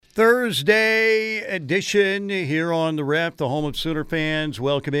Thursday edition here on The Ref, the home of Sooner fans.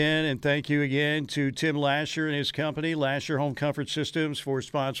 Welcome in, and thank you again to Tim Lasher and his company, Lasher Home Comfort Systems, for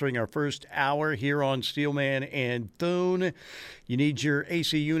sponsoring our first hour here on Steelman and Thune. You need your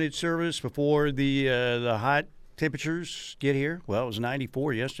AC unit service before the hot temperatures get here. Well, it was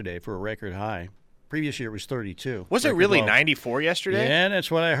 94 yesterday for a record high. Previous year it was 32. Was it really 94 yesterday? Yeah,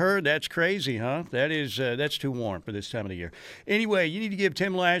 that's what I heard. That's crazy, huh? That's too warm for this time of the year. Anyway, you need to give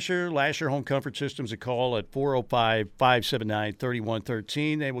Tim Lasher Home Comfort Systems, a call at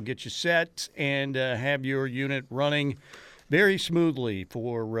 405-579-3113. They will get you set and have your unit running very smoothly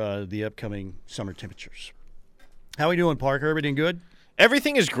for the upcoming summer temperatures. How are we doing, Parker? Everything good?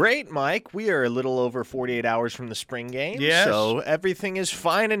 Everything is great, Mike. We are a little over 48 hours from the spring game, yes. So everything is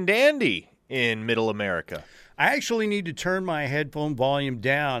fine and dandy in Middle America. I actually need to turn my headphone volume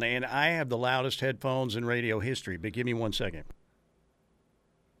down, and I have the loudest headphones in radio history, but give me 1 second.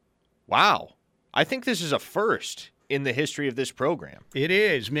 Wow. I think this is a first in the history of this program. It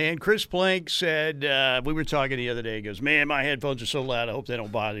is, man. Chris Plank said, we were talking the other day, he goes, man, my headphones are so loud, I hope they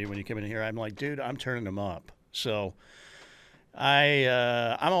don't bother you when you come in here. I'm like, dude, I'm turning them up. So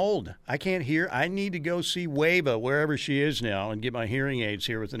I'm old. I can't hear. I need to go see Wava wherever she is now and get my hearing aids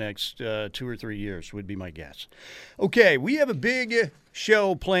here with the next 2 or 3 years would be my guess. Okay, we have a big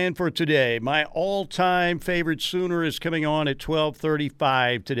show planned for today. My all-time favorite Sooner is coming on at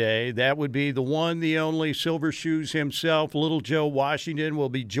 12:35 today. That would be the one, the only Silver Shoes himself. Little Joe Washington will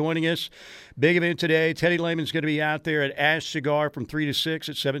be joining us. Big event today. Teddy Lehman's going to be out there at Ash Cigar from 3 to 6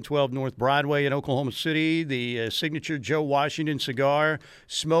 at 712 North Broadway in Oklahoma City. The signature Joe Washington cigar,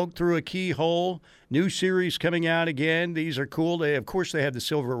 smoked through a keyhole. New series coming out again. These are cool. Of course, they have the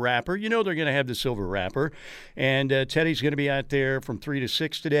silver wrapper. You know they're going to have the silver wrapper. And Teddy's going to be out there from 3 to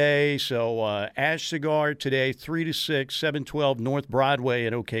 6 today. So Ash Cigar today, 3 to 6, 712 North Broadway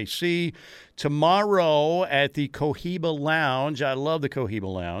in OKC. Tomorrow at the Cohiba Lounge. I love the Cohiba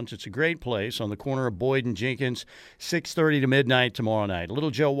Lounge. It's a great place on the corner of Boyd and Jenkins, 6:30 to midnight tomorrow night.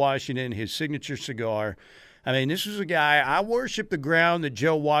 Little Joe Washington, his signature cigar. I mean, this is a guy, I worship the ground that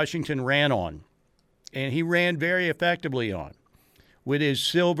Joe Washington ran on. And he ran very effectively on with his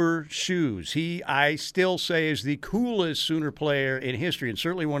silver shoes. I still say, is the coolest Sooner player in history, and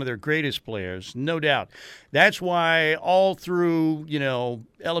certainly one of their greatest players, no doubt. That's why all through,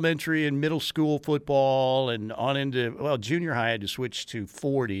 elementary and middle school football and on into, junior high I had to switch to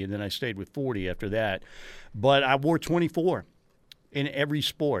 40, and then I stayed with 40 after that. But I wore 24 in every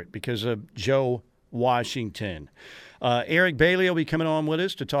sport because of Joe Washington. Eric Bailey will be coming on with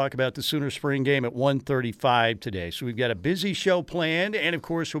us to talk about the Sooner spring game at 1:35 today. So we've got a busy show planned, and, of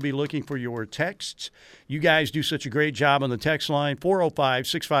course, we'll be looking for your texts. You guys do such a great job on the text line,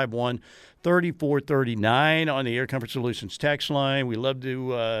 405-651-3439 on the Air Comfort Solutions text line. We love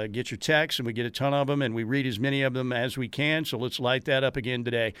to get your texts, and we get a ton of them, and we read as many of them as we can, so let's light that up again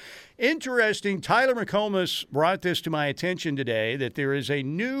today. Interesting, Tyler McComas brought this to my attention today, that there is a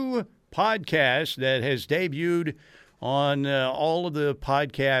new podcast that has debuted on all of the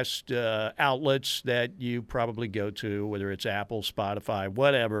podcast outlets that you probably go to, whether it's Apple, Spotify,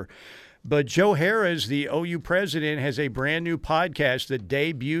 whatever. But Joe Harris, the OU president, has a brand new podcast that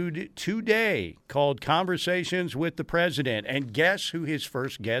debuted today called Conversations with the President. And guess who his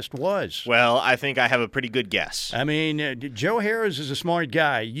first guest was? Well, I think I have a pretty good guess. I mean, Joe Harris is a smart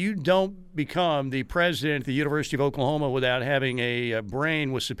guy. You don't become the president at the University of Oklahoma without having a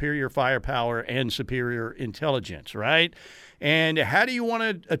brain with superior firepower and superior intelligence, right? And how do you want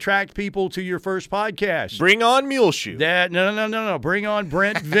to attract people to your first podcast? Bring on Muleshoe. No. Bring on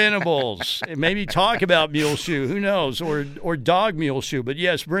Brent Venables. Maybe talk about Muleshoe. Who knows? Or Dog Muleshoe. But,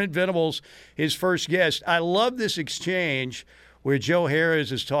 yes, Brent Venables, his first guest. I love this exchange where Joe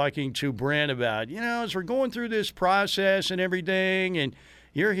Harris is talking to Brent about, as we're going through this process and everything, and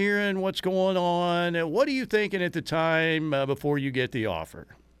you're hearing what's going on, what are you thinking at the time before you get the offer?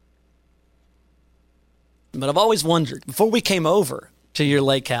 But I've always wondered, before we came over to your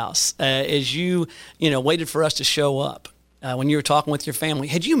lake house, as you waited for us to show up, when you were talking with your family,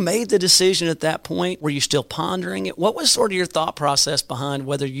 had you made the decision at that point? Were you still pondering it? What was sort of your thought process behind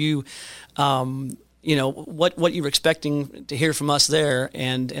whether you, what you were expecting to hear from us there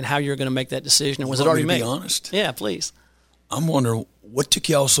and how you were going to make that decision? And was it already made? To be honest? Yeah, please. I'm wondering, what took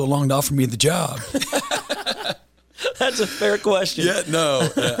y'all so long to offer me the job? That's a fair question. Yeah, no,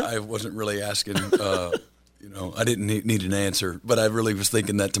 I wasn't really asking. I didn't need an answer, but I really was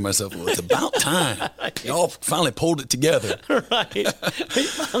thinking that to myself. Well, it's about time. Y'all finally pulled it together. Right. We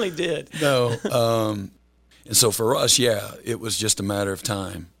finally did. No. And so for us, it was just a matter of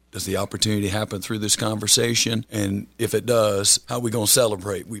time. Does the opportunity happen through this conversation? And if it does, how are we going to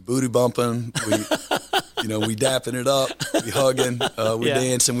celebrate? We booty bumping, we dapping it up, we hugging, we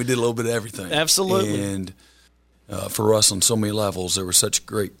dancing, we did a little bit of everything. Absolutely. And for us on so many levels, there was such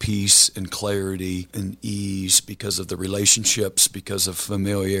great peace and clarity and ease because of the relationships, because of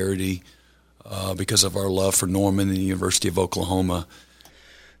familiarity, because of our love for Norman and the University of Oklahoma.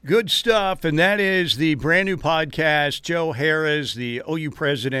 Good stuff, and that is the brand new podcast, Joe Harroz, the OU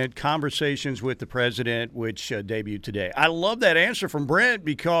president, Conversations with the President, which debuted today. I love that answer from Brent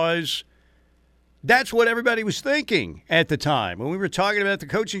because that's what everybody was thinking at the time. When we were talking about the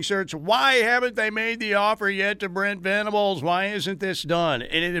coaching search, why haven't they made the offer yet to Brent Venables? Why isn't this done?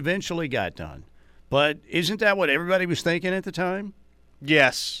 And it eventually got done. But isn't that what everybody was thinking at the time?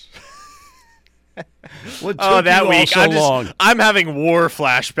 Yes. What took that you week. all so long? I'm having war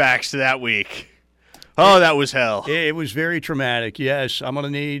flashbacks to that week. Oh, that was hell. It was very traumatic. Yes, I'm going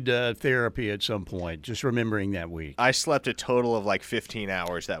to need therapy at some point, just remembering that week. I slept a total of like 15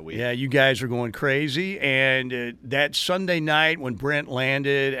 hours that week. Yeah, you guys are going crazy. And that Sunday night when Brent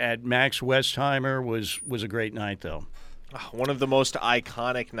landed at Max Westheimer was a great night, though. One of the most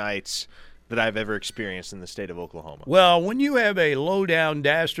iconic nights that I've ever experienced in the state of Oklahoma. Well, when you have a low-down,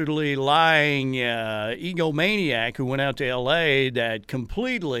 dastardly, lying egomaniac who went out to L.A. that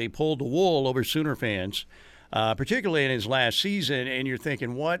completely pulled the wool over Sooner fans, particularly in his last season, and you're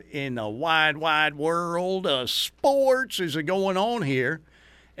thinking, what in the wide, wide world of sports is going on here?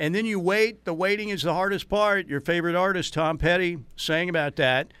 And then you wait. The waiting is the hardest part. Your favorite artist, Tom Petty, sang about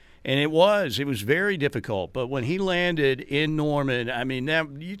that. And it was very difficult. But when he landed in Norman, I mean,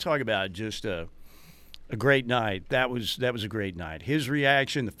 you talk about just a great night. That was a great night. His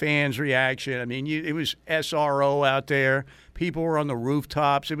reaction, the fans' reaction. I mean, it was SRO out there. People were on the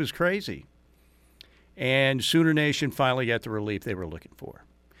rooftops. It was crazy. And Sooner Nation finally got the relief they were looking for.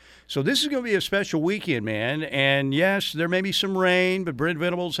 So this is going to be a special weekend, man. And, yes, there may be some rain, but Brent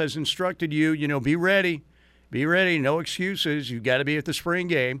Venables has instructed you, be ready. Be ready. No excuses. You've got to be at the spring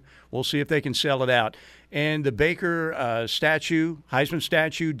game. We'll see if they can sell it out. And the Baker Heisman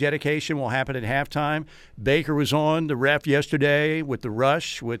statue dedication will happen at halftime. Baker was on the ref yesterday with the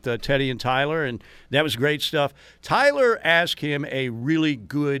Rush with Teddy and Tyler, and that was great stuff. Tyler asked him a really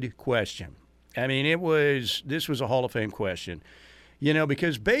good question. I mean, this was a Hall of Fame question.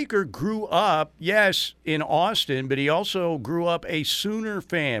 Because Baker grew up, yes, in Austin, but he also grew up a Sooner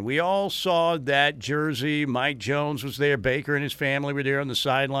fan. We all saw that jersey. Mike Jones was there. Baker and his family were there on the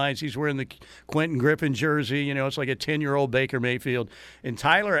sidelines. He's wearing the Quentin Griffin jersey. It's like a 10-year-old Baker Mayfield. And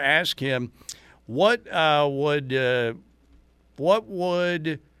Tyler asked him, what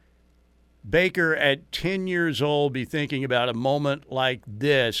would Baker at 10 years old be thinking about a moment like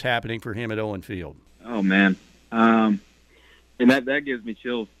this happening for him at Owen Field? Oh, man. And that gives me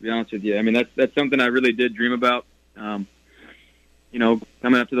chills, to be honest with you. I mean, that's something I really did dream about. Coming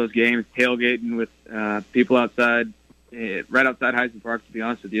up to those games, tailgating with people outside, right outside Heisman Park, to be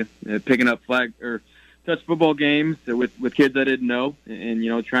honest with you, picking up flag or touch football games with kids I didn't know,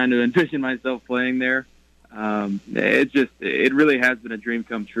 and trying to envision myself playing there. It really has been a dream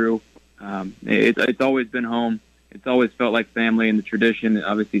come true. It's always been home. It's always felt like family, and the tradition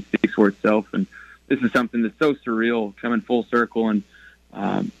obviously speaks for itself. And this is something that's so surreal, coming full circle, and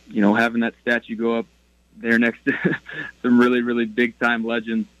having that statue go up there next to some really, really big time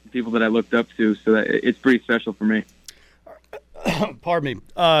legends, people that I looked up to. So it's pretty special for me. Pardon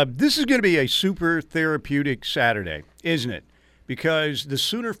me. This is going to be a super therapeutic Saturday, isn't it? Because the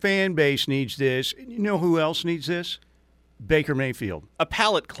Sooner fan base needs this. You know who else needs this? Baker Mayfield. A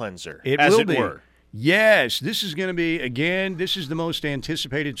palate cleanser, as it were. Yes, this is going to be, again, this is the most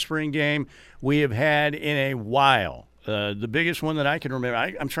anticipated spring game we have had in a while. The biggest one that I can remember.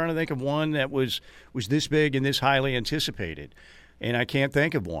 I'm trying to think of one that was this big and this highly anticipated, and I can't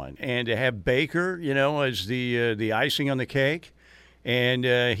think of one. And to have Baker, as the icing on the cake, and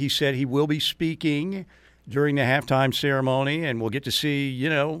he said he will be speaking during the halftime ceremony, and we'll get to see,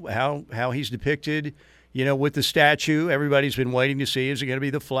 how he's depicted, with the statue. Everybody's been waiting to see, is it going to be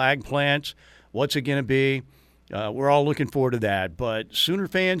the flag plant? What's it going to be? We're all looking forward to that. But Sooner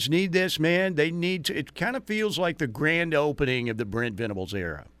fans need this, man. They need to. It kind of feels like the grand opening of the Brent Venables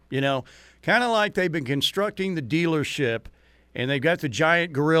era. Kind of like they've been constructing the dealership, and they've got the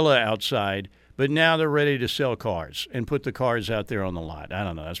giant gorilla outside, but now they're ready to sell cars and put the cars out there on the lot. I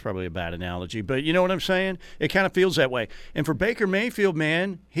don't know. That's probably a bad analogy, but you know what I'm saying? It kind of feels that way. And for Baker Mayfield,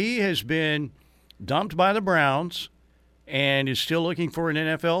 man, he has been dumped by the Browns and is still looking for an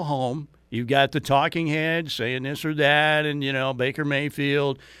NFL home. You've got the talking heads saying this or that, and, Baker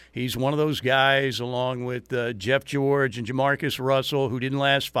Mayfield, he's one of those guys along with Jeff George and Jamarcus Russell who didn't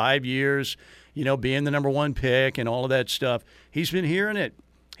last 5 years, being the number one pick and all of that stuff. He's been hearing it.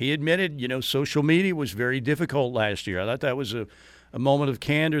 He admitted, social media was very difficult last year. I thought that was a moment of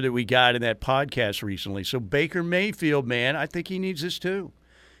candor that we got in that podcast recently. So Baker Mayfield, man, I think he needs this too.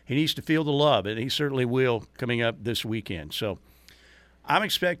 He needs to feel the love, and he certainly will coming up this weekend. So I'm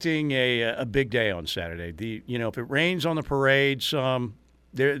expecting a big day on Saturday. If it rains on the parade some,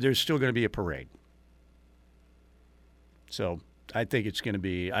 there's still going to be a parade. So I think it's going to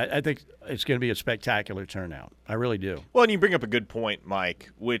be a spectacular turnout. I really do. Well, and you bring up a good point, Mike,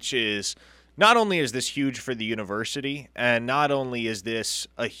 which is not only is this huge for the university, and not only is this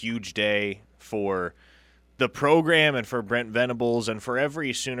a huge day for the program and for Brent Venables and for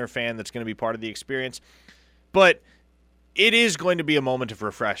every Sooner fan that's going to be part of the experience, but it is going to be a moment of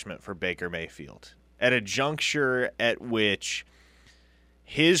refreshment for Baker Mayfield at a juncture at which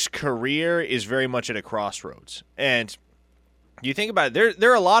his career is very much at a crossroads. And you think about it,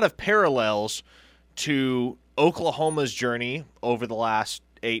 there are a lot of parallels to Oklahoma's journey over the last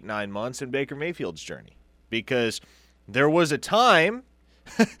 8-9 months and Baker Mayfield's journey, because there was a time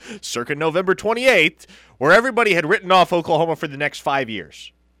circa November 28th where everybody had written off Oklahoma for the next 5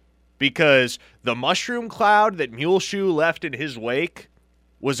 years because the mushroom cloud that Muleshoe left in his wake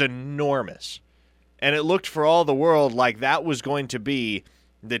was enormous. And it looked for all the world like that was going to be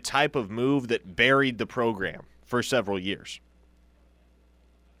the type of move that buried the program for several years.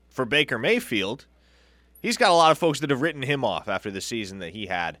 For Baker Mayfield, he's got a lot of folks that have written him off after the season that he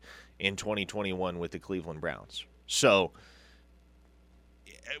had in 2021 with the Cleveland Browns. So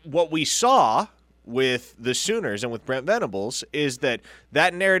what we saw with the Sooners and with Brent Venables is that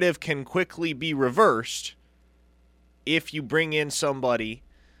narrative can quickly be reversed if you bring in somebody,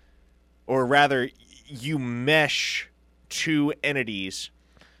 or rather you mesh two entities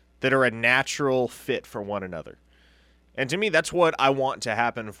that are a natural fit for one another. And to me, that's what I want to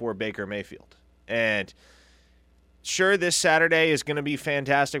happen for Baker Mayfield. And sure, this Saturday is going to be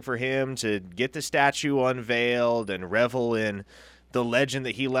fantastic for him to get the statue unveiled and revel in the legend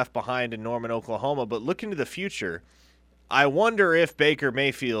that he left behind in Norman, Oklahoma. But look into the future. I wonder if Baker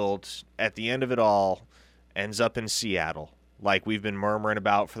Mayfield, at the end of it all, ends up in Seattle, like we've been murmuring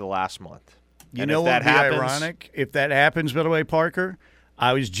about for the last month. You know what would be ironic? If that happens, by the way, Parker,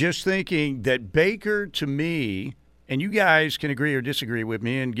 I was just thinking that Baker, to me, and you guys can agree or disagree with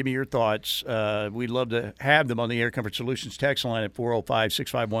me and give me your thoughts. We'd love to have them on the Air Comfort Solutions text line at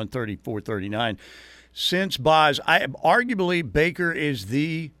 405-651-3439. Since Boz, arguably Baker is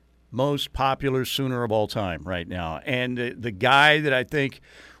the most popular Sooner of all time right now. And the guy that I think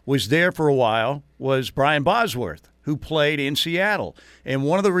was there for a while was Brian Bosworth, who played in Seattle. And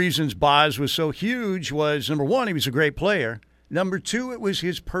one of the reasons Boz was so huge was, number one, he was a great player. Number two, it was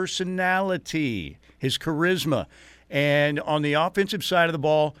his personality, his charisma. And on the offensive side of the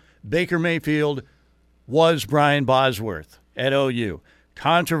ball, Baker Mayfield was Brian Bosworth at OU.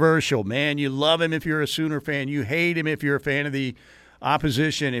 Controversial, man. You love him if you're a Sooner fan. You hate him if you're a fan of the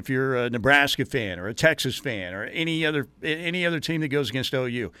opposition, if you're a Nebraska fan or a Texas fan or any other team that goes against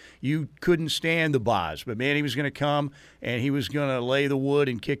OU. You couldn't stand the Boz, but, man, he was going to come and he was going to lay the wood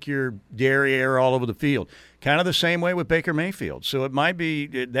and kick your derriere all over the field. Kind of the same way with Baker Mayfield. So that might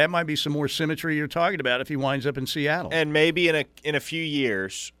be some more symmetry you're talking about if he winds up in Seattle. And maybe in a few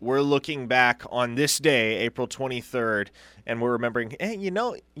years, we're looking back on this day, April 23rd, and we're remembering, hey,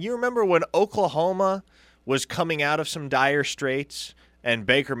 you remember when Oklahoma was coming out of some dire straits and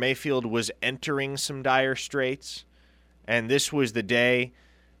Baker Mayfield was entering some dire straits, and this was the day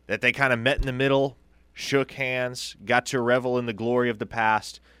that they kind of met in the middle, shook hands, got to revel in the glory of the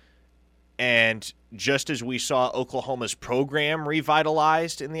past. And just as we saw Oklahoma's program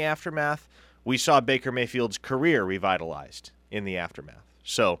revitalized in the aftermath, we saw Baker Mayfield's career revitalized in the aftermath.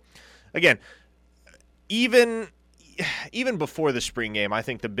 So, again, even before the spring game, I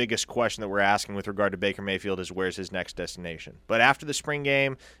think the biggest question that we're asking with regard to Baker Mayfield is where's his next destination. But after the spring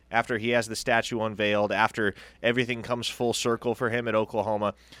game, after he has the statue unveiled, after everything comes full circle for him at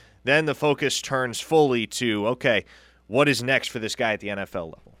Oklahoma, then the focus turns fully to, okay, what is next for this guy at the NFL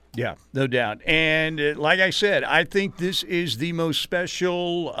level? Yeah, no doubt. And like I said, I think this is the most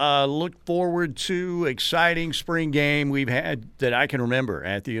special, look forward to, exciting spring game we've had that I can remember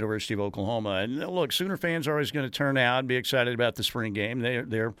at the University of Oklahoma. And look, Sooner fans are always going to turn out and be excited about the spring game.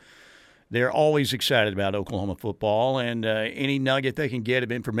 They're always excited about Oklahoma football, and any nugget they can get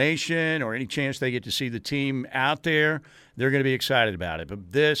of information or any chance they get to see the team out there, they're going to be excited about it.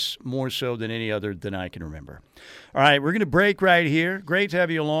 But this more so than any other than I can remember. All right, we're going to break right here. Great to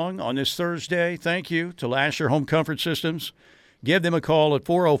have you along on this Thursday. Thank you to Lasher Home Comfort Systems. Give them a call at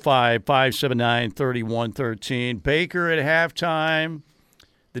 405-579-3113. Baker at halftime.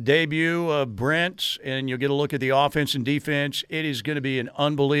 The debut of Brent, and you'll get a look at the offense and defense. It is going to be an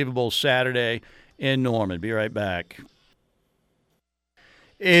unbelievable Saturday in Norman. Be right back.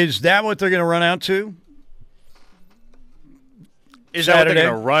 Is that what they're going to run out to? Is that what they're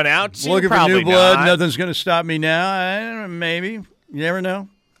going to run out to? Looking Probably for new blood. not. Nothing's going to stop me now. Maybe. You never know.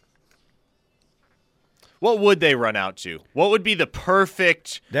 What would they run out to? What would be the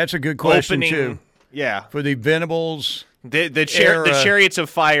perfect That's a good question, opening? too. Yeah. For the Venables The Chariots of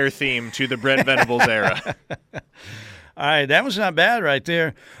Fire theme to the Brent Venables era. All right, that was not bad right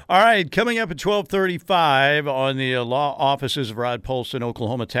there. All right, coming up at 12:35 on the law offices of Rod Polston,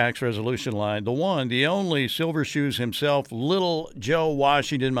 Oklahoma Tax Resolution Line, the one, the only, Silver Shoes himself, Little Joe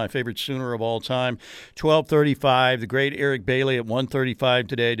Washington, my favorite Sooner of all time. 12:35, the great Eric Bailey at 1:35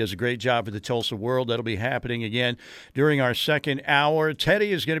 today does a great job for the Tulsa World. That'll be happening again during our second hour.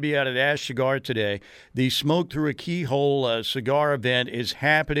 Teddy is going to be out at Ash Cigar today. The Smoke Through a Keyhole cigar event is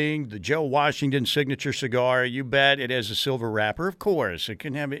happening. The Joe Washington signature cigar, you bet it has a silver wrapper. Of course, it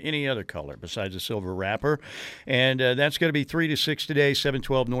can have any other color besides a silver wrapper. And that's going to be 3 to 6 today,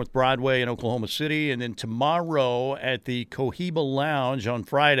 712 North Broadway in Oklahoma City. And then tomorrow at the Cohiba Lounge on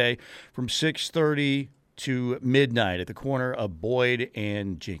Friday from 6:30 to midnight at the corner of Boyd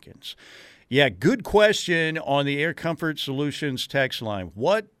and Jenkins. Yeah, good question on the Air Comfort Solutions text line.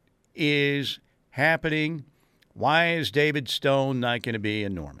 What is happening? Why is David Stone not going to be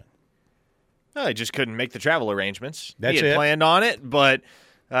in Norman? Well, he just couldn't make the travel arrangements. That's he had it? planned on it, but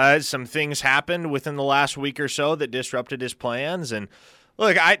some things happened within the last week or so that disrupted his plans. And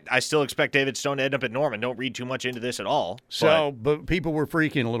look, I still expect David Stone to end up at Norman. Don't read too much into this at all. But people were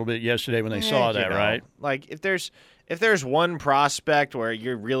freaking a little bit yesterday when they saw that, right? Like if there's one prospect where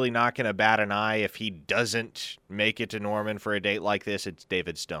you're really not going to bat an eye if he doesn't make it to Norman for a date like this, it's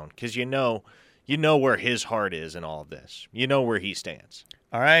David Stone, because you know where his heart is in all of this. You know where he stands.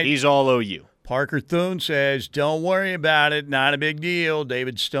 All right. He's all OU. Parker Thune says, don't worry about it. Not a big deal.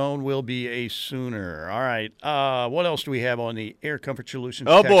 David Stone will be a Sooner. All right. What else do we have on the Air Comfort Solutions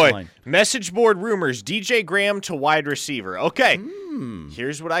Oh, text boy. line? Message board rumors. DJ Graham to wide receiver. Okay.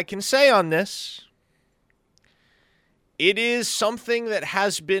 Here's what I can say on this. It is something that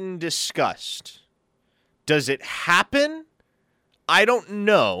has been discussed. Does it happen? I don't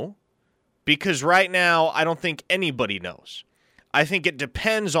know, because right now I don't think anybody knows. I think it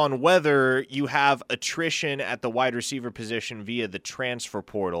depends on whether you have attrition at the wide receiver position via the transfer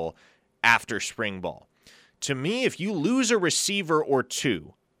portal after spring ball. To me, if you lose a receiver or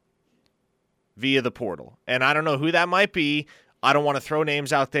two via the portal, and I don't know who that might be, I don't want to throw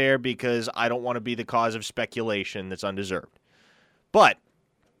names out there because I don't want to be the cause of speculation that's undeserved. But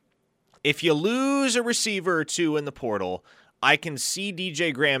if you lose a receiver or two in the portal, I can see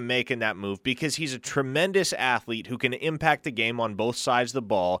DJ Graham making that move because he's a tremendous athlete who can impact the game on both sides of the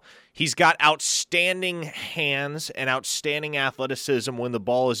ball. He's got outstanding hands and outstanding athleticism when the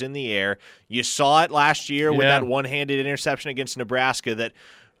ball is in the air. You saw it last year with that one-handed interception against Nebraska that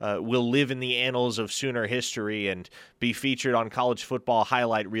will live in the annals of Sooner history and be featured on college football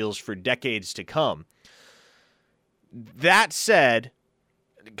highlight reels for decades to come. That said,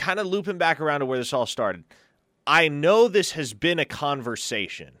 kind of looping back around to where this all started, I know this has been a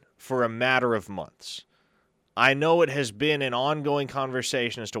conversation for a matter of months. I know it has been an ongoing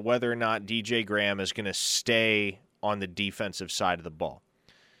conversation as to whether or not DJ Graham is going to stay on the defensive side of the ball.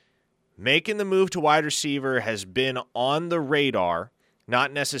 Making the move to wide receiver has been on the radar,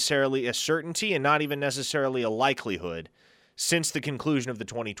 not necessarily a certainty and not even necessarily a likelihood, since the conclusion of the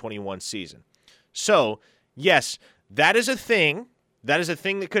 2021 season. So, yes, that is a thing. That is a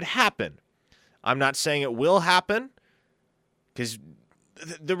thing that could happen. I'm not saying it will happen, because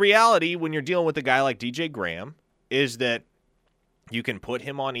the reality when you're dealing with a guy like DJ Graham is that you can put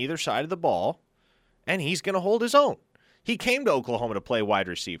him on either side of the ball, and he's going to hold his own. He came to Oklahoma to play wide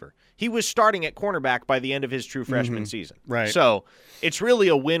receiver. He was starting at cornerback by the end of his true freshman season. Right. So it's really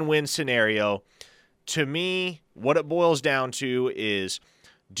a win-win scenario. To me, what it boils down to is,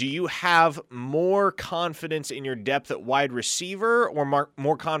 do you have more confidence in your depth at wide receiver or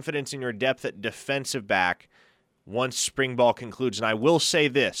more confidence in your depth at defensive back once spring ball concludes? And I will say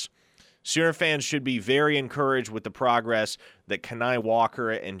this. Sooner fans should be very encouraged with the progress that Kenai Walker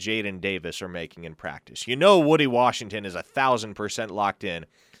and Jaden Davis are making in practice. You know Woody Washington is 1,000% locked in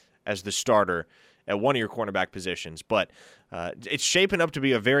as the starter at one of your cornerback positions. But it's shaping up to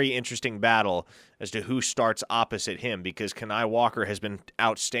be a very interesting battle as to who starts opposite him, because Kenai Walker has been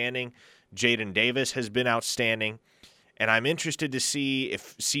outstanding. Jaden Davis has been outstanding. And I'm interested to see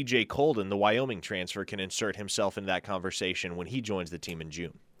if C.J. Colden, the Wyoming transfer, can insert himself in that conversation when he joins the team in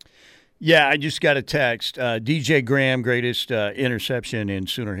June. Yeah, I just got a text. DJ Graham, greatest interception in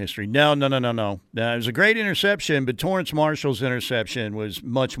Sooner history. No. It was a great interception, but Torrance Marshall's interception was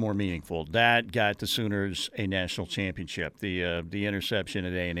much more meaningful. That got the Sooners a national championship, the interception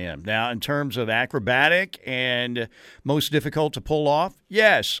at A&M. Now, in terms of acrobatic and most difficult to pull off,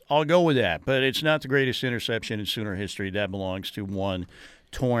 yes, I'll go with that. But it's not the greatest interception in Sooner history. That belongs to one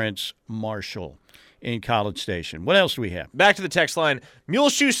Torrance Marshall in College Station. What else do we have? Back to the text line.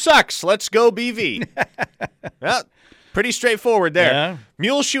 Muleshoe sucks. Let's go BV. Well, pretty straightforward there. Yeah.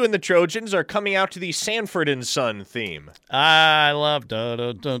 Muleshoe and the Trojans are coming out to the Sanford and Son theme. I love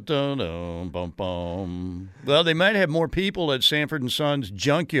bum. Well, they might have more people at Sanford and Son's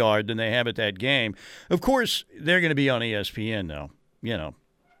junkyard than they have at that game. Of course, they're going to be on ESPN, though. You know.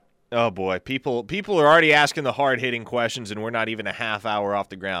 Oh, boy. People are already asking the hard-hitting questions, and we're not even a half hour off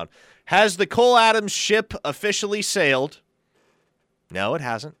the ground. Has the Cole Adams ship officially sailed? No, it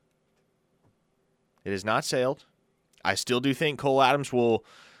hasn't. It has not sailed. I still do think Cole Adams will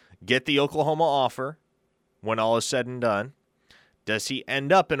get the Oklahoma offer when all is said and done. Does he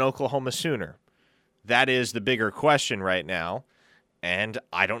end up in Oklahoma sooner? That is the bigger question right now, and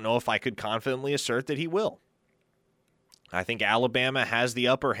I don't know if I could confidently assert that he will. I think Alabama has the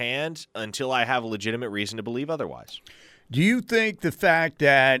upper hand until I have a legitimate reason to believe otherwise. Do you think the fact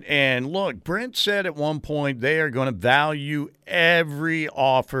that, and look, Brent said at one point they are going to value every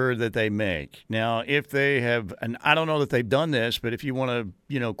offer that they make. Now, if they have, and I don't know that they've done this, but if you want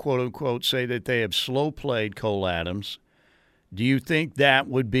to, quote unquote, say that they have slow played Cole Adams, do you think that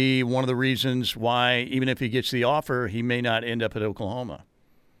would be one of the reasons why, even if he gets the offer, he may not end up at Oklahoma?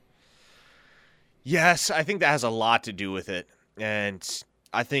 Yes, I think that has a lot to do with it. And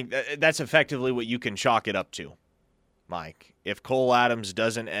I think that's effectively what you can chalk it up to, Mike. If Cole Adams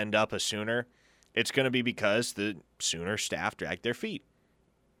doesn't end up a Sooner, it's going to be because the Sooner staff dragged their feet.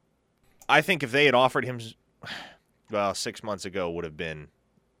 I think if they had offered him, 6 months ago would have been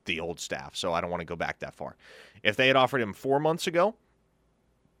the old staff, so I don't want to go back that far. If they had offered him 4 months ago,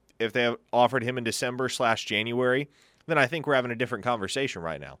 if they had offered him in December/January, then I think we're having a different conversation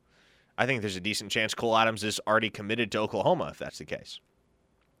right now. I think there's a decent chance Cole Adams is already committed to Oklahoma if that's the case.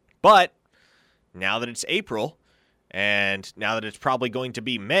 But now that it's April, and now that it's probably going to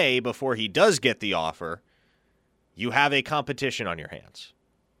be May before he does get the offer, you have a competition on your hands.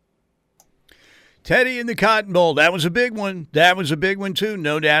 Teddy in the Cotton Bowl, that was a big one. That was a big one, too,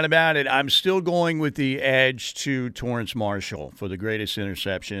 no doubt about it. I'm still going with the edge to Torrance Marshall for the greatest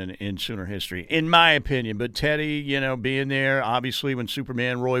interception in Sooner history, in my opinion. But Teddy, being there, obviously when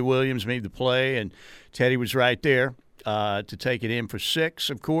Superman Roy Williams made the play, and Teddy was right there to take it in for 6,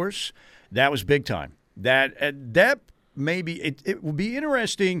 of course, that was big time. That maybe it will be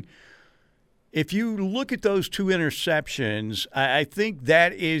interesting. If you look at those 2 interceptions, I think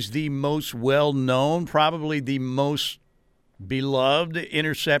that is the most well-known, probably the most beloved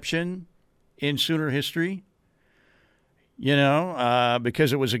interception in Sooner history,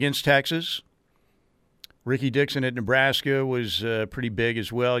 because it was against Texas. Ricky Dixon at Nebraska was pretty big as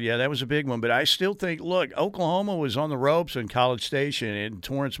well. Yeah, that was a big one. But I still think, look, Oklahoma was on the ropes in College Station, and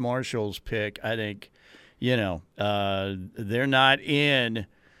Torrance Marshall's pick, I think, they're not in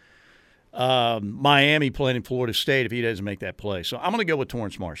Miami playing in Florida State if he doesn't make that play. So I'm going to go with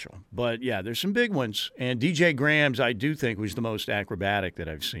Torrance Marshall. But, yeah, there's some big ones. And DJ Graham's, I do think, was the most acrobatic that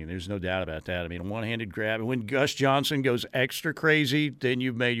I've seen. There's no doubt about that. I mean, a one-handed grab. And when Gus Johnson goes extra crazy, then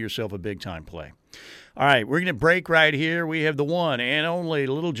you've made yourself a big-time play. All right, we're going to break right here. We have the one and only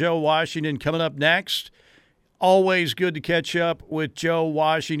Little Joe Washington coming up next. Always good to catch up with Joe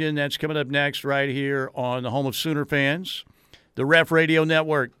Washington. That's coming up next right here on the home of Sooner fans, the Ref Radio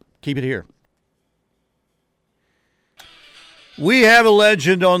Network. Keep it here. We have a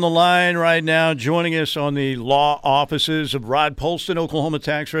legend on the line right now joining us on the law offices of Rod Polston, Oklahoma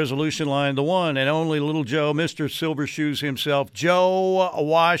Tax Resolution Line, the one and only Little Joe, Mr. Silver Shoes himself. Joe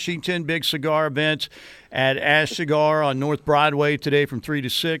Washington, big cigar event at Ash Cigar on North Broadway today from 3 to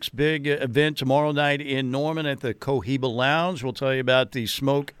 6. Big event tomorrow night in Norman at the Cohiba Lounge. We'll tell you about the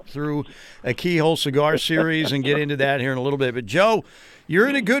Smoke Through a Keyhole Cigar series and get into that here in a little bit. But, Joe, you're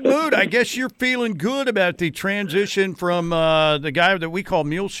in a good mood. I guess you're feeling good about the transition from the guy that we call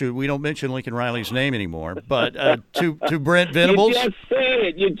Muleshoe. We don't mention Lincoln Riley's name anymore, but to Brent Venables.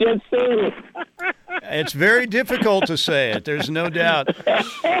 You just said it. It's very difficult to say it. There's no doubt.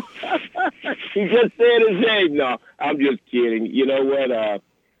 He just said his name. No, I'm just kidding. You know what?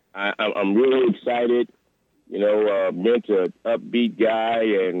 I'm really excited. You know, Brent's an upbeat guy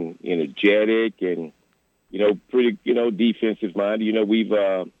and energetic and, pretty, defensive minded. You know, we've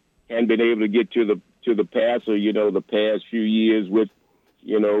hadn't been able to get to the passer, the past few years with I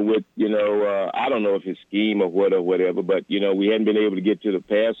don't know if it's scheme or whatever, but, we hadn't been able to get to the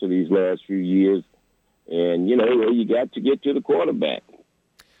passer these last few years. And, you got to get to the quarterback.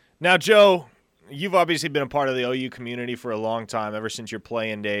 Now, Joe, you've obviously been a part of the OU community for a long time, ever since your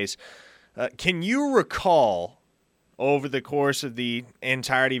playing days. Can you recall, over the course of the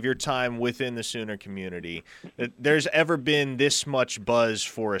entirety of your time within the Sooner community, that there's ever been this much buzz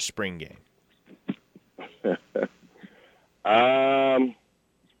for a spring game?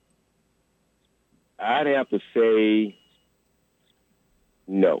 I'd have to say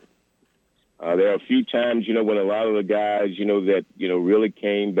no. There are a few times, when a lot of the guys, that, really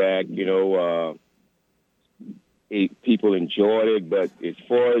came back, people enjoyed it. But as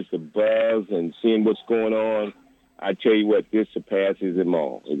far as the buzz and seeing what's going on, I tell you what, this surpasses them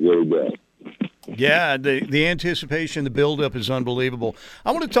all. It really does. Yeah, the anticipation, the buildup is unbelievable.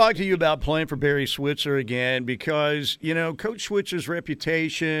 I want to talk to you about playing for Barry Switzer again because, Coach Switzer's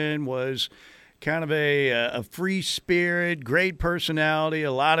reputation was kind of a free spirit, great personality,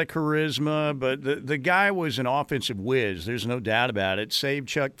 a lot of charisma, but the guy was an offensive whiz. There's no doubt about it. Saved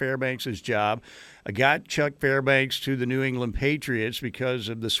Chuck Fairbanks' job. Got Chuck Fairbanks to the New England Patriots because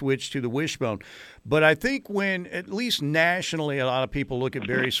of the switch to the wishbone. But I think when, at least nationally, a lot of people look at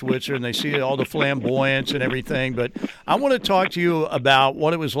Barry Switzer and they see all the flamboyance and everything. But I want to talk to you about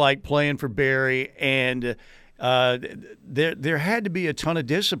what it was like playing for Barry, and there had to be a ton of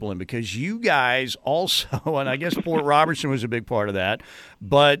discipline because you guys also, and I guess Fort Robertson was a big part of that,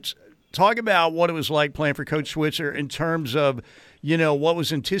 but talk about what it was like playing for Coach Switzer in terms of, what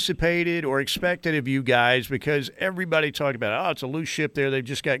was anticipated or expected of you guys, because everybody talked about, it's a loose ship there. They've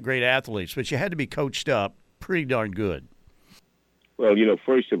just got great athletes, but you had to be coached up pretty darn good. Well,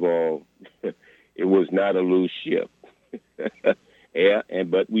 first of all, it was not a loose ship. Yeah,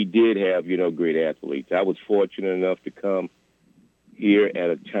 but we did have, great athletes. I was fortunate enough to come here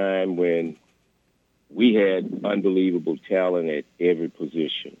at a time when we had unbelievable talent at every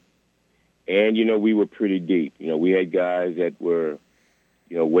position. And, we were pretty deep. We had guys that were,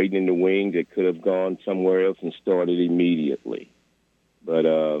 waiting in the wings that could have gone somewhere else and started immediately. But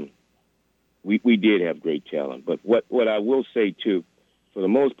we did have great talent. But what I will say, too, for the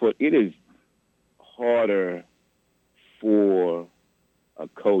most part, it is harder for a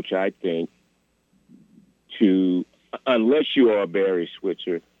coach, I think, to, unless you are a Barry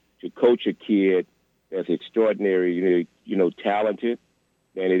Switzer, to coach a kid that's extraordinary, talented,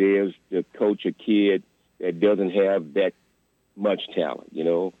 than it is to coach a kid that doesn't have that much talent,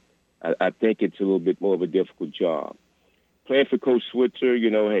 I think it's a little bit more of a difficult job. Playing for Coach Switzer,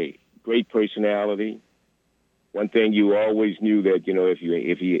 hey, great personality. One thing you always knew that,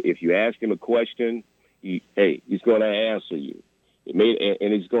 if you ask him a question, he's going to answer you. And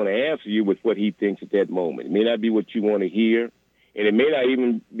he's going to answer you with what he thinks at that moment. It may not be what you want to hear, and it may not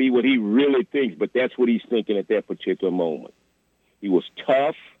even be what he really thinks, but that's what he's thinking at that particular moment. He was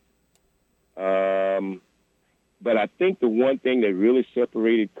tough, but I think the one thing that really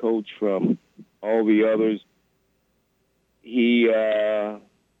separated Coach from all the others, he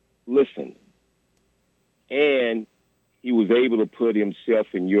listened, and he was able to put himself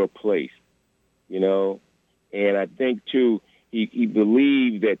in your place, And I think, too, he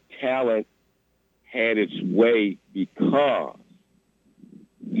believed that talent had its way because,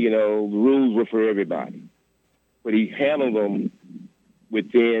 the rules were for everybody. But he handled them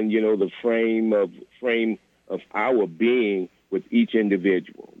within, the frame of our being with each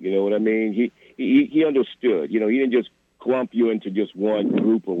individual. You know what I mean? He understood. He didn't just clump you into just one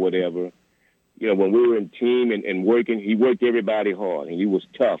group or whatever. When we were in team and working, he worked everybody hard, and he was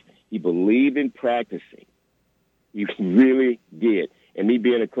tough. He believed in practicing. He really did. And me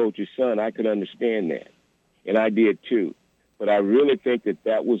being a coach's son, I could understand that. And I did too. But I really think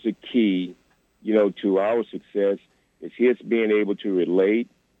that was the key, to our success, is his being able to relate,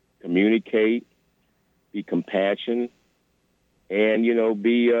 communicate, be compassionate, and,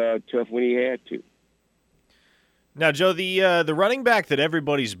 be tough when he had to. Now, Joe, the running back that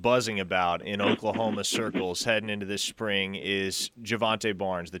everybody's buzzing about in Oklahoma circles heading into this spring is Javante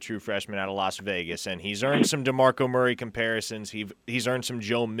Barnes, the true freshman out of Las Vegas, and he's earned some DeMarco Murray comparisons. He's earned some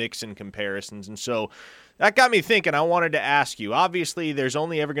Joe Mixon comparisons, and so that got me thinking. I wanted to ask you, obviously there's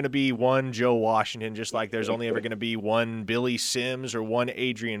only ever going to be one Joe Washington, just like there's only ever going to be one Billy Sims or one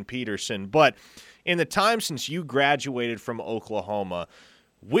Adrian Peterson, but in the time since you graduated from Oklahoma,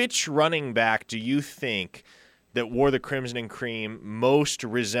 which running back do you think that wore the Crimson and Cream most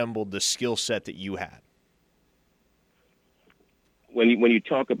resembled the skill set that you had? When you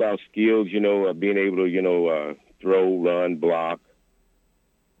talk about skills, being able to, throw, run, block,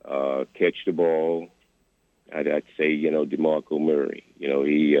 catch the ball, I'd say, DeMarco Murray.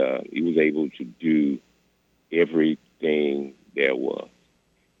 He was able to do everything there was.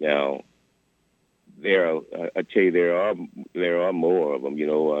 Now, I tell you, there are more of them.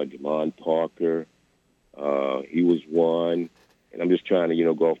 Devon Parker. He was one, and I'm just trying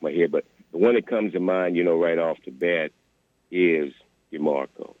to, go off my head. But the one that comes to mind, right off the bat is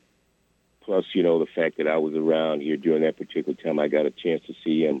DeMarco. Plus, the fact that I was around here during that particular time, I got a chance to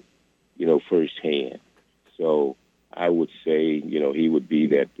see him, firsthand. So I would say, he would be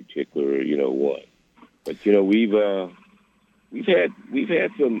that particular, one. But, we've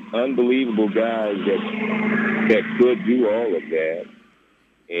had some unbelievable guys that could do all of that.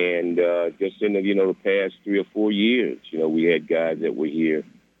 And just in the past 3 or 4 years, we had guys that were here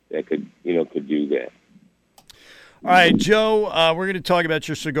that could do that. All right, Joe, we're going to talk about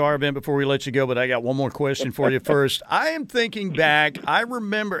your cigar event before we let you go, but I got one more question for you first. I am thinking back. I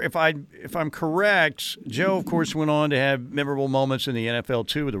remember, if I'm correct, Joe, of course, went on to have memorable moments in the NFL,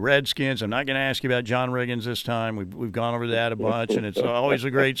 too, with the Redskins. I'm not going to ask you about John Riggins this time. We've gone over that a bunch, and it's always a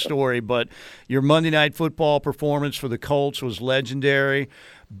great story. But your Monday Night Football performance for the Colts was legendary.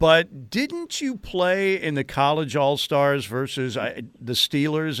 But didn't you play in the College All-Stars versus the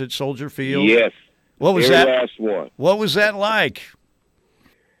Steelers at Soldier Field? Yes. What was Very that? Last one. What was that like?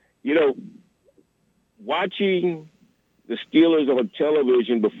 Watching the Steelers on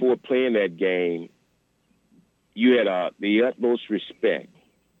television before playing that game, you had the utmost respect.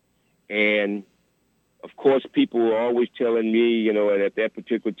 And, of course, people were always telling me, and at that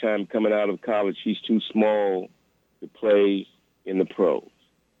particular time coming out of college, he's too small to play in the pros.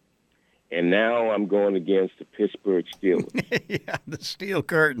 And now I'm going against the Pittsburgh Steelers. Yeah, the Steel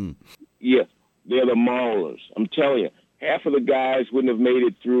Curtain. Yeah. They're the maulers. I'm telling you, half of the guys wouldn't have made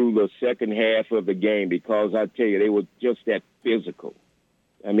it through the second half of the game because I tell you, they were just that physical.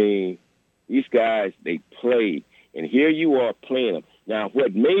 I mean, these guys, they played, and here you are playing them. Now,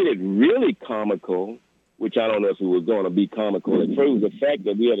 what made it really comical, which I don't know if it was going to be comical at first, was the fact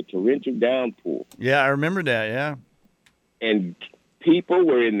that we had a torrential downpour. Yeah, I remember that, yeah. And people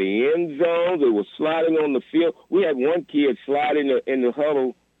were in the end zone. They were sliding on the field. We had one kid slide in the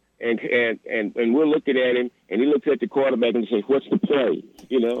huddle, and we're looking at him, and he looks at the quarterback and says, "What's the play?"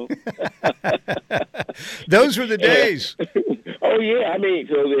 Those were the days. Oh, yeah. I mean,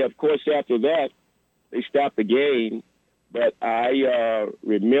 of course, after that, they stopped the game. But I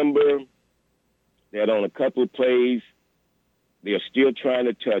remember that on a couple of plays, they're still trying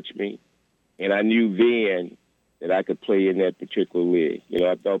to touch me, and I knew then that I could play in that particular league.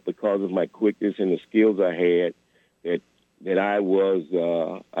 I thought because of my quickness and the skills I had, that I was,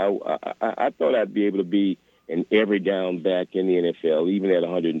 I thought I'd be able to be an every down back in the NFL, even at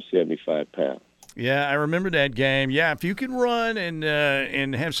 175 pounds. Yeah, I remember that game. Yeah, if you can run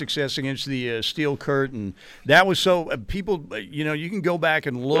and have success against the Steel Curtain, that was so. People, you can go back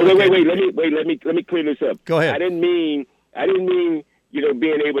and look. Wait. Let me clear this up. Go ahead. I didn't mean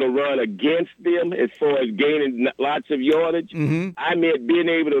being able to run against them as far as gaining lots of yardage. Mm-hmm. I meant being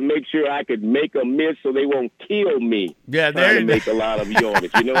able to make sure I could make a miss so they won't kill me. Yeah, trying to make a lot of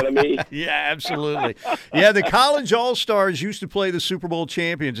yardage. You know what I mean? Yeah, absolutely. Yeah, the College All-Stars used to play the Super Bowl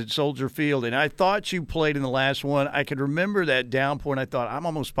champions at Soldier Field, and I thought you played in the last one. I could remember that downpour, and I thought, I'm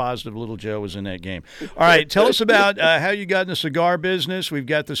almost positive Little Joe was in that game. All right, tell us about how you got in the cigar business. We've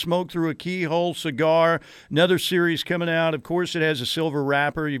got the Smoke Through a Keyhole cigar, another series coming out. Of course, it has a silver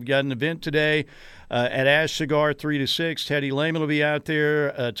wrapper. You've got an event today at Ash Cigar, 3 to 6. Teddy Lehman will be out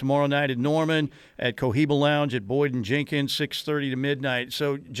there tomorrow night at Norman, at Cohiba Lounge at Boyd and Jenkins, 6:30 to midnight.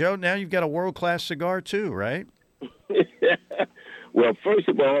 So, Joe, now you've got a world-class cigar too, right? Well, first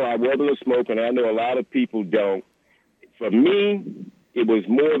of all, I wasn't a smoker, and I know a lot of people don't. For me, it was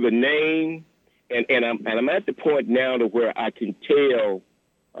more the name, and I'm at the point now to where I can tell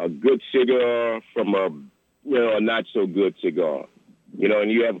a good cigar from a not so good cigar.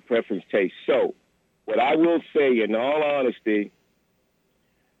 And you have a preference taste. So what I will say, in all honesty,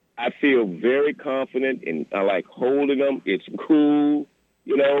 I feel very confident, and I like holding them. It's cool,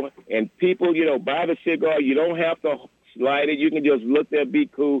 and people, buy the cigar. You don't have to light it. You can just look there, be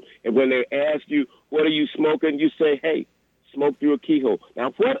cool. And when they ask you, what are you smoking? You say, hey, smoke through a keyhole.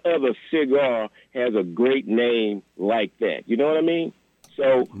 Now, what other cigar has a great name like that? You know what I mean?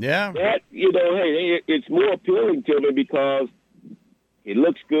 So yeah, that, hey, it's more appealing to me because it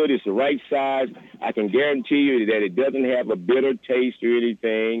looks good. It's the right size. I can guarantee you that it doesn't have a bitter taste or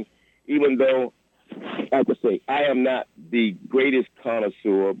anything, even though, like I say, I am not the greatest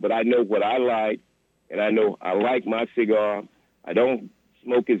connoisseur, but I know what I like, and I know I like my cigar. I don't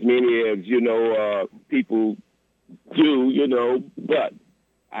smoke as many as, people do, but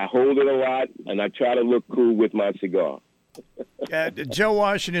I hold it a lot, and I try to look cool with my cigar. Joe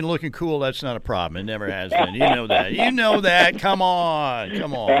Washington looking cool, that's not a problem. It never has been. You know that. You know that. Come on.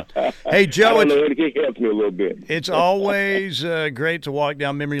 Hey, Joe. It helps me a little bit. It's always great to walk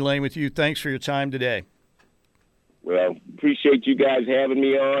down memory lane with you. Thanks for your time today. Well, appreciate you guys having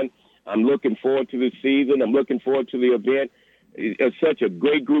me on. I'm looking forward to the season. I'm looking forward to the event. It's such a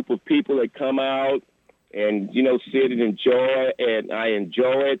great group of people that come out and, sit and enjoy, and I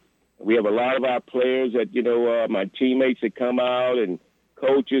enjoy it. We have a lot of our players that, my teammates that come out, and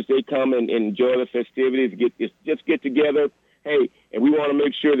coaches, they come and enjoy the festivities, get together. Hey, and we want to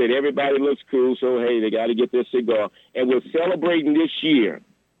make sure that everybody looks cool, so, hey, they got to get their cigar. And we're celebrating this year.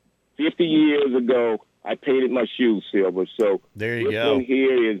 50 years ago, I painted my shoes silver. So there you this go. one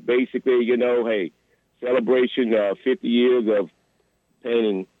here is basically, hey, celebration 50 years of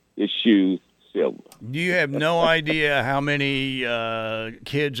painting his shoes silver. You have no idea how many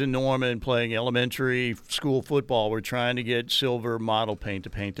kids in Norman playing elementary school football were trying to get silver model paint to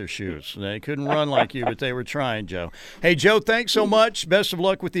paint their shoes. They couldn't run like you, but they were trying, Joe. Hey, Joe, thanks so much. Best of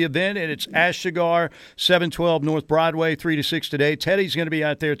luck with the event, and it's Ash Cigar, 712 North Broadway, 3 to 6 today. Teddy's going to be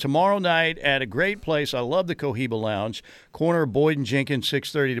out there tomorrow night at a great place. I love the Cohiba Lounge, corner of Boyd and Jenkins,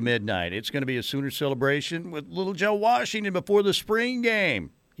 6:30 to midnight. It's going to be a Sooner celebration with little Joe Washington before the spring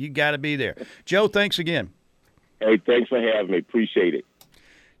game. You got to be there. Joe, thanks again. Hey, thanks for having me. Appreciate it.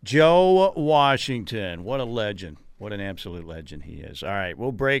 Joe Washington, what a legend. What an absolute legend he is. All right,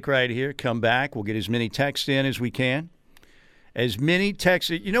 we'll break right here, come back. We'll get as many texts in as we can. As many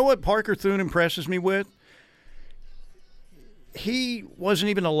texts. You know what Parker Thune impresses me with? He wasn't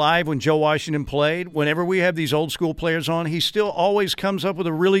even alive when Joe Washington played. Whenever we have these old school players on, he still always comes up with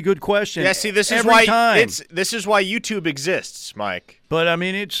a really good question. Yeah, see, this is every why time. This is why YouTube exists, Mike. But I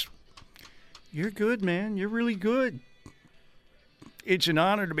mean, you're good, man. You're really good. It's an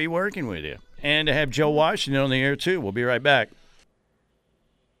honor to be working with you and to have Joe Washington on the air too. We'll be right back.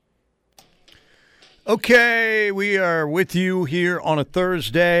 Okay, we are with you here on a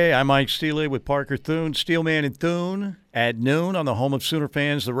Thursday. I'm Mike Steele with Parker Thune, Steelman and Thune at noon on the home of Sooner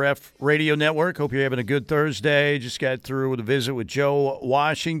fans, the Ref Radio Network. Hope you're having a good Thursday. Just got through with a visit with Joe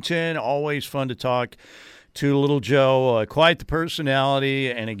Washington. Always fun to talk to little Joe. Quite the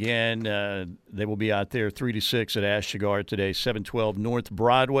personality. And again, they will be out there 3 to 6 at Ash Cigar today, 712 North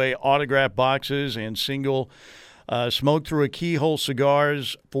Broadway. Autograph boxes and single smoke through a keyhole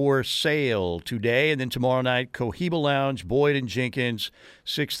cigars for sale today, and then tomorrow night, Cohiba Lounge, Boyd and Jenkins,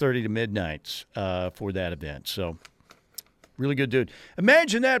 6:30 to midnight for that event. So, really good dude.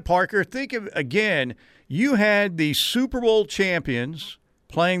 Imagine that, Parker. Think of, again, you had the Super Bowl champions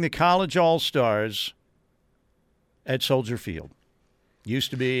playing the College All-Stars at Soldier Field.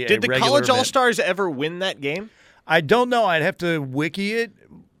 Used to be Did the College All-Stars ever win that game? I don't know. I'd have to wiki it.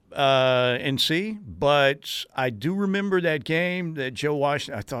 And see, but I do remember that game that Joe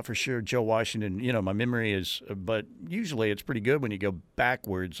Washington, I thought for sure Joe Washington, my memory is, but usually it's pretty good when you go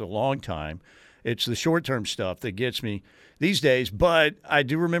backwards a long time. It's the short-term stuff that gets me these days, but I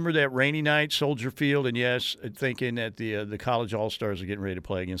do remember that rainy night, Soldier Field, and yes, thinking that the College All-Stars are getting ready to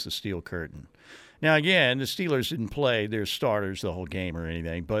play against the Steel Curtain. Now, again, the Steelers didn't play their starters the whole game or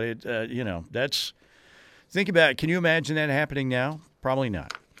anything, but, think about it. Can you imagine that happening now? Probably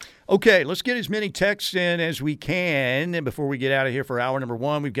not. Okay, let's get as many texts in as we can. And before we get out of here for hour number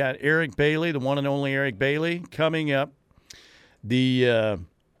one, we've got Eric Bailey, the one and only Eric Bailey, coming up. The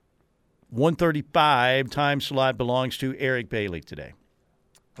 135 time slot belongs to Eric Bailey today.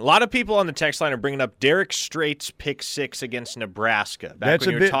 A lot of people on the text line are bringing up Derek Strait's pick six against Nebraska. Back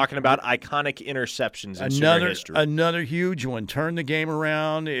when you were talking about iconic interceptions in Sooner history. Another huge one. Turned the game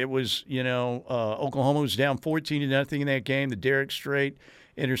around. It was, Oklahoma was down 14-0 in that game. The Derek Strait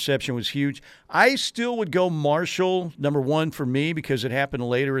interception was huge. I still would go Marshall, number one for me, because it happened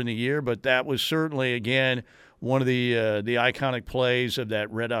later in the year, but that was certainly, again, one of the iconic plays of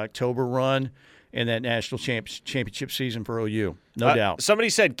that Red October run. in that national championship season for OU. No doubt. Somebody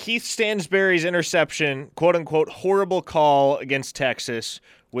said Keith Stansberry's interception, quote-unquote, horrible call against Texas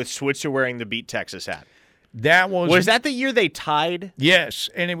with Switzer wearing the Beat Texas hat. Was that the year they tied? Yes,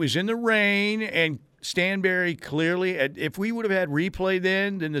 and it was in the rain, and Stanberry clearly, if we would have had replay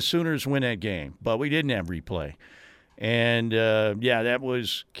then the Sooners win that game. But we didn't have replay. And, that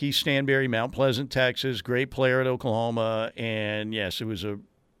was Keith Stanberry, Mount Pleasant, Texas, great player at Oklahoma. And, yes, it was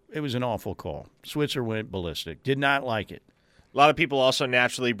an awful call. Switzer went ballistic. Did not like it. A lot of people also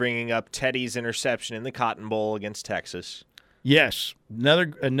naturally bringing up Teddy's interception in the Cotton Bowl against Texas. Yes,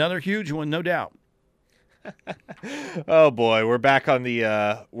 another huge one, no doubt. Oh boy, we're back on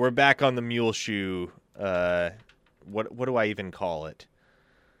the mule shoe. What do I even call it?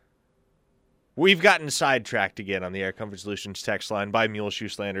 We've gotten sidetracked again on the Air Comfort Solutions text line by Mule Shoe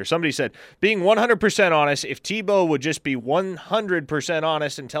Slander. Somebody said, being 100% honest, if Tebow would just be 100%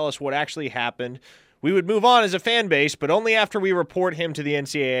 honest and tell us what actually happened, we would move on as a fan base, but only after we report him to the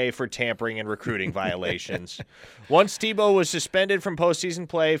NCAA for tampering and recruiting violations. Once Tebow was suspended from postseason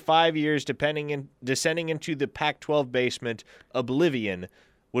play, 5 years descending into the Pac-12 basement, oblivion,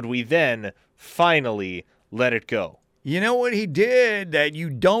 would we then finally let it go? You know what he did that you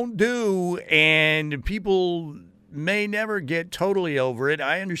don't do, and people may never get totally over it.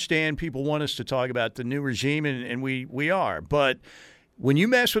 I understand people want us to talk about the new regime, and we are. But when you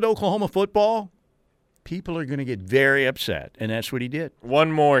mess with Oklahoma football, people are going to get very upset, and that's what he did.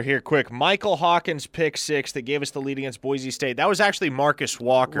 One more here quick. Michael Hawkins' pick six that gave us the lead against Boise State. That was actually Marcus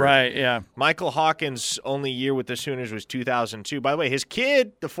Walker. Right, yeah. Michael Hawkins' only year with the Sooners was 2002. By the way, his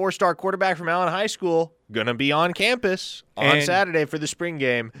kid, the four-star quarterback from Allen High School, going to be on campus on Saturday for the spring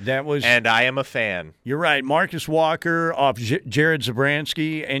game. And I am a fan. You're right. Marcus Walker off Jared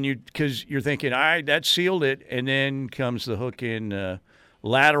Zabransky, and because you're thinking, all right, that sealed it, and then comes the hook in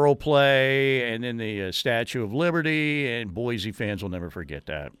lateral play, and then the Statue of Liberty, and Boise fans will never forget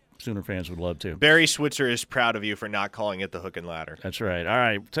that. Sooner fans would love to. Barry Switzer is proud of you for not calling it the hook and ladder. That's right. All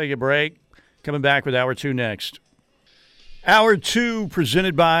right, we'll take a break. Coming back with Hour 2 next. Hour 2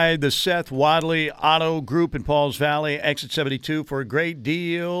 presented by the Seth Wadley Auto Group in Pauls Valley, Exit 72, for a great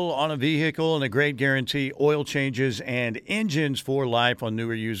deal on a vehicle and a great guarantee, oil changes and engines for life on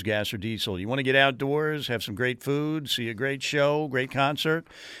newer used gas or diesel. You want to get outdoors, have some great food, see a great show, great concert?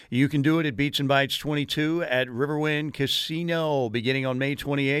 You can do it at Beats and Bites 22 at Riverwind Casino beginning on May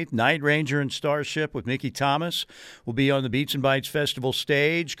 28th. Night Ranger and Starship with Mickey Thomas will be on the Beats and Bites Festival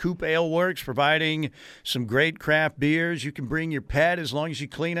stage. Coop Ale Works providing some great craft beers. You can bring your pet as long as you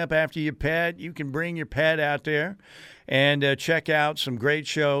clean up after your pet. You can bring your pet out there and check out some great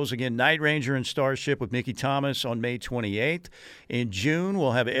shows. Again, Night Ranger and Starship with Mickey Thomas on May 28th. In June,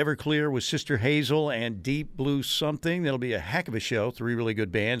 we'll have Everclear with Sister Hazel and Deep Blue Something. That'll be a heck of a show. 3 really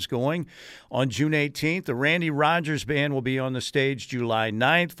good bands going. On June 18th, the Randy Rogers Band will be on the stage July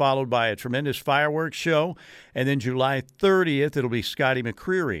 9th, followed by a tremendous fireworks show. And then July 30th, it'll be Scotty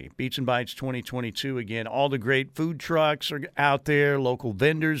McCreery. Beats and Bites 2022. Again, all the great food trucks are out there. Local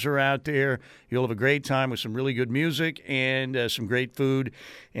vendors are out there. You'll have a great time with some really good music and some great food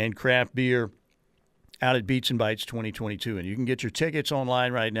and craft beer out at Beats and Bites 2022. And you can get your tickets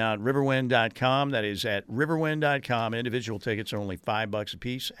online right now at riverwind.com. That is at riverwind.com. Individual tickets are only $5 a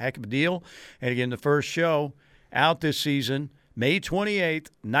piece. Heck of a deal. And again, the first show out this season, May 28th,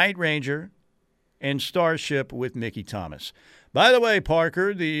 Night Ranger and Starship with Mickey Thomas. By the way,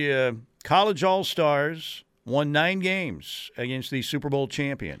 Parker, the College All-Stars won 9 games against the Super Bowl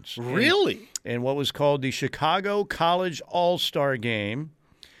champions. Really? And what was called the Chicago College All-Star Game.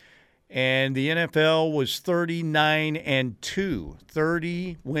 And the NFL was 39-2.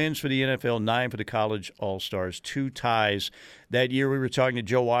 30 wins for the NFL, 9 for the College All-Stars, 2 ties. That year we were talking to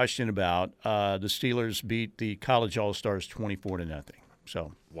Joe Washington about the Steelers beat the College All-Stars 24-0.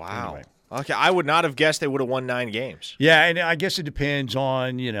 So, wow. Anyway. Okay, I would not have guessed they would have won 9 games. Yeah, and I guess it depends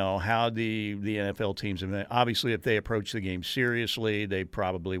on, how the NFL teams have. Obviously, if they approach the game seriously, they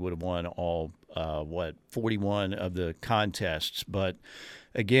probably would have won all, 41 of the contests. But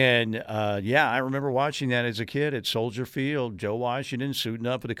again, I remember watching that as a kid at Soldier Field. Joe Washington suiting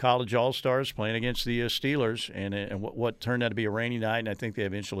up for the College All-Stars playing against the Steelers, and what turned out to be a rainy night, and I think they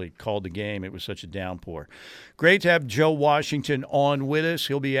eventually called the game. It was such a downpour. Great to have Joe Washington on with us.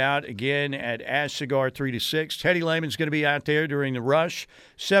 He'll be out again at Ash Cigar 3 to 6. Teddy Lehman's going to be out there during the Rush,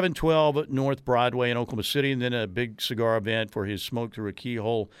 712 North Broadway in Oklahoma City, and then a big cigar event for his Smoke Through a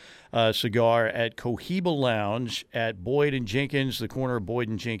Keyhole cigar at Cohiba Lounge at Boyd and Jenkins, the corner of Boyd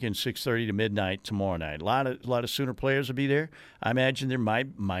and Jenkins, 6:30 to midnight tomorrow night. A lot of Sooner players will be there. I imagine there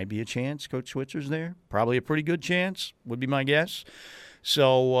might be a chance Coach Switzer's there. Probably a pretty good chance, would be my guess.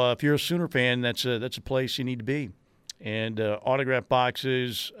 So if you're a Sooner fan, that's a place you need to be. And autograph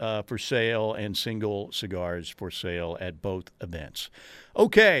boxes for sale and single cigars for sale at both events.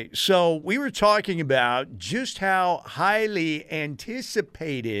 Okay, so we were talking about just how highly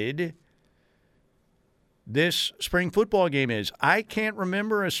anticipated this spring football game is. I can't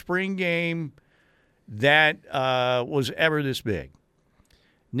remember a spring game that was ever this big.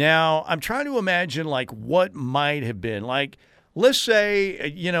 Now, I'm trying to imagine, like, what might have been. Like, let's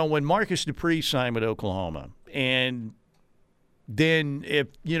say, when Marcus Dupree signed with Oklahoma, and then if,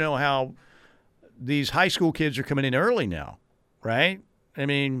 how these high school kids are coming in early now, right? I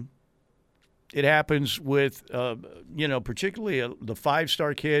mean, it happens with, particularly the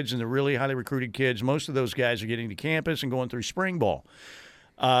five-star kids and the really highly recruited kids. Most of those guys are getting to campus and going through spring ball.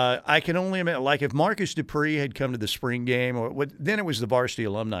 I can only imagine, like, if Marcus Dupree had come to the spring game, then it was the varsity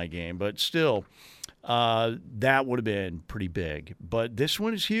alumni game, but still, that would have been pretty big. But this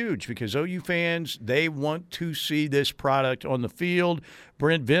one is huge because OU fans, they want to see this product on the field.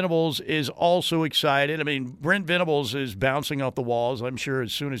 Brent Venables is also excited. I mean, Brent Venables is bouncing off the walls, I'm sure,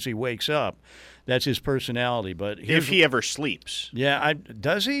 as soon as he wakes up. That's his personality. But if he ever sleeps. Yeah,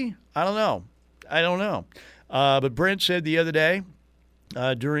 does he? I don't know. But Brent said the other day,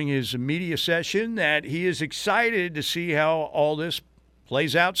 during his media session, that he is excited to see how all this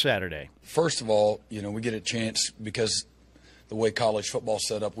plays out Saturday. First of all, we get a chance because the way college football's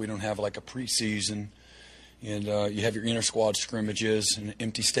set up, we don't have like a preseason, and you have your inter-squad scrimmages in an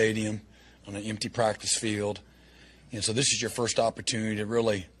empty stadium on an empty practice field. And so this is your first opportunity to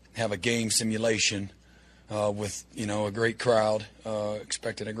really have a game simulation with, a great crowd,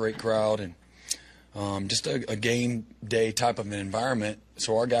 expecting a great crowd, and just a game day type of an environment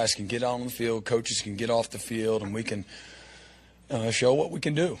so our guys can get out on the field, coaches can get off the field, and we can show what we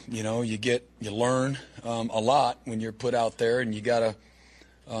can do. You learn a lot when you're put out there, and you got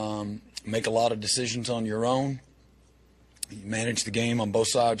to make a lot of decisions on your own. You manage the game on both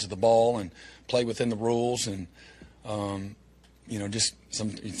sides of the ball and play within the rules, and just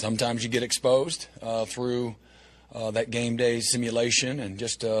sometimes you get exposed through that game day simulation, and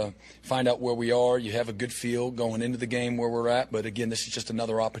just find out where we are. You have a good feel going into the game where we're at, but again, this is just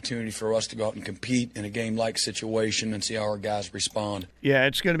another opportunity for us to go out and compete in a game-like situation and see how our guys respond. Yeah,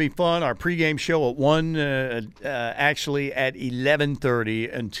 it's going to be fun. Our pregame show at 1, actually at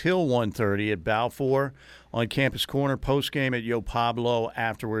 11:30 until 1:30 at Balfour on Campus Corner. Postgame at Yo Pablo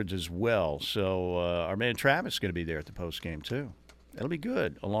afterwards as well. So our man Travis is going to be there at the postgame too. That'll be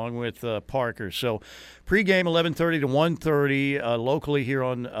good, along with Parker. So pregame 11:30 to 1:30 locally here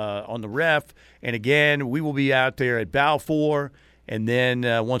on the Ref. And, again, we will be out there at Balfour, and then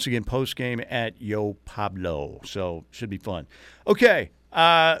once again postgame at Yo Pablo. So should be fun. Okay,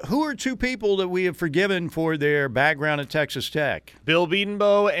 who are two people that we have forgiven for their background at Texas Tech? Bill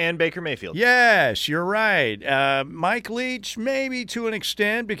Bedenbaugh and Baker Mayfield. Yes, you're right. Mike Leach, maybe to an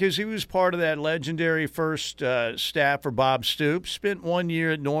extent, because he was part of that legendary first staff for Bob Stoops. Spent 1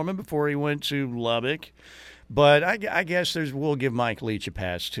 year at Norman before he went to Lubbock. But I guess we'll give Mike Leach a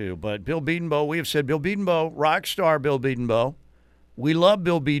pass, too. But Bill Bedenbaugh, we have said Bill Bedenbaugh, rock star Bill Bedenbaugh. We love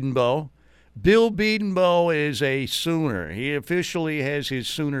Bill Bedenbaugh. Bill Bedenbaugh is a Sooner. He officially has his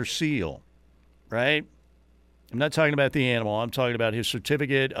Sooner seal, right? I'm not talking about the animal. I'm talking about his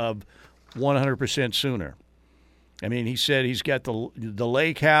certificate of 100% Sooner. I mean, he said he's got the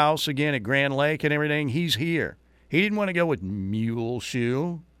lake house again at Grand Lake and everything. He's here. He didn't want to go with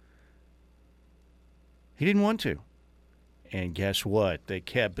Muleshoe. He didn't want to. And guess what? They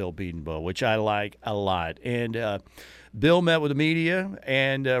kept Bill Bedenbaugh, which I like a lot. And Bill met with the media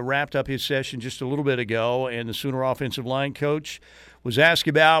and wrapped up his session just a little bit ago. And the Sooner offensive line coach was asked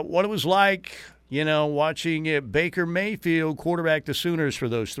about what it was like, watching Baker Mayfield quarterback the Sooners for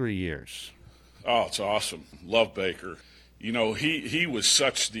those 3 years. Oh, it's awesome. Love Baker. He was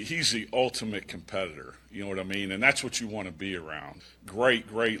he's the ultimate competitor. You know what I mean? And that's what you want to be around. Great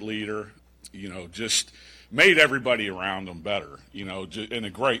leader. Just made everybody around him better, and a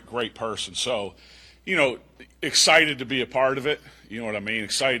great person. So, excited to be a part of it. You know what I mean?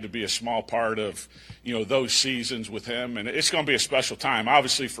 Excited to be a small part of, those seasons with him. And it's going to be a special time,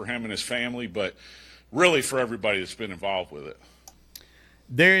 obviously for him and his family, but really for everybody that's been involved with it.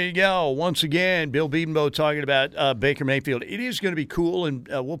 There you go. Once again, Bill Bedenbaugh talking about Baker Mayfield. It is going to be cool, and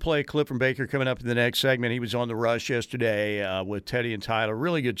we'll play a clip from Baker coming up in the next segment. He was on The Rush yesterday with Teddy and Tyler.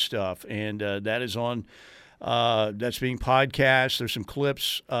 Really good stuff, and that is on that's being podcast. There's some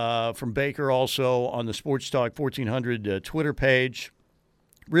clips from Baker also on the Sports Talk 1400 Twitter page.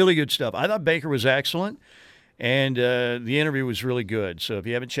 Really good stuff. I thought Baker was excellent, and the interview was really good. So if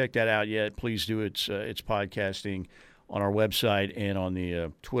you haven't checked that out yet, please do. It's podcasting on our website and on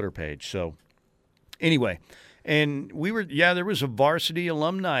the Twitter page. So anyway, and there was a varsity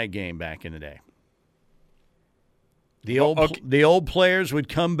alumni game back in the day. The old players would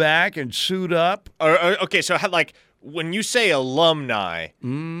come back and suit up. Okay, so when you say alumni,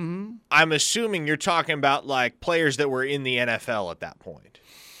 I'm assuming you're talking about like players that were in the NFL at that point,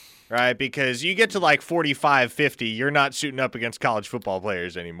 right? Because you get to like 45, 50, you're not suiting up against college football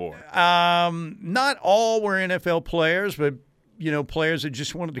players anymore. Not all were NFL players, but players that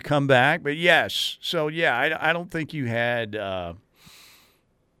just wanted to come back. But yes, so yeah, I don't think you had,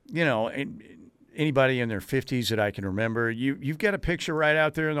 anybody in their 50s that I can remember. You've got a picture right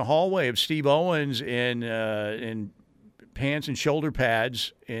out there in the hallway of Steve Owens in pants and shoulder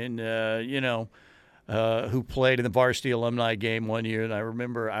pads, and who played in the varsity alumni game one year. And I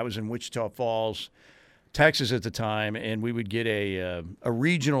remember I was in Wichita Falls, Texas at the time, and we would get a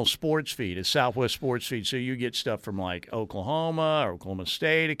regional sports feed, a Southwest sports feed. So you get stuff from like Oklahoma or Oklahoma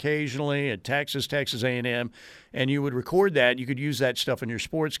State occasionally, and Texas A&M, and you would record that. You could use that stuff in your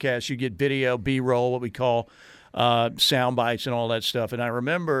sportscast. You get video, B-roll, what we call sound bites and all that stuff. And I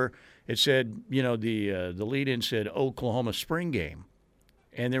remember it said, the lead-in said Oklahoma spring game,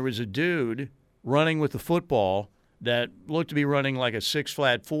 and there was a dude running with the football that looked to be running like a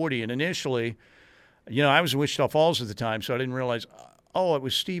 6-flat 40, and initially – I was in Wichita Falls at the time, so I didn't realize, it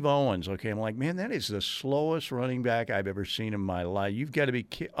was Steve Owens. Okay, I'm like, man, that is the slowest running back I've ever seen in my life. You've got to be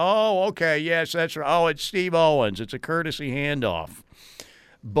oh, okay, yes, that's right. Oh, it's Steve Owens. It's a courtesy handoff.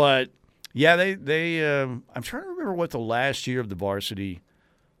 But, yeah, they I'm trying to remember what the last year of the varsity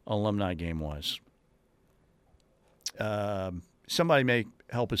alumni game was. Somebody may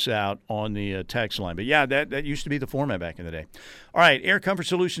help us out on the text line. But, yeah, that used to be the format back in the day. All right, Air Comfort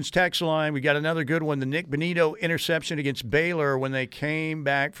Solutions text line. We got another good one, the Nick Benito interception against Baylor when they came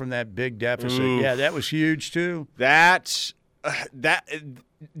back from that big deficit. Oof. Yeah, that was huge too. There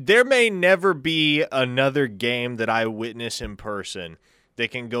may never be another game that I witness in person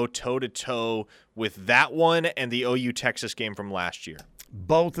that can go toe-to-toe with that one and the OU Texas game from last year.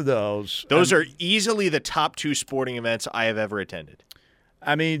 Both of those. Those are easily the top two sporting events I have ever attended.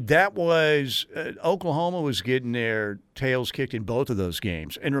 I mean, that was Oklahoma was getting their tails kicked in both of those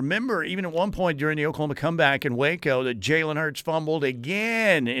games. And remember, even at one point during the Oklahoma comeback in Waco, that Jalen Hurts fumbled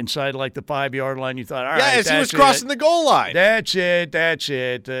again inside like the 5-yard line. You thought, all right, as he was crossing the goal line. That's it.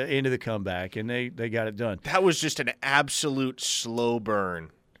 Into the comeback, and they got it done. That was just an absolute slow burn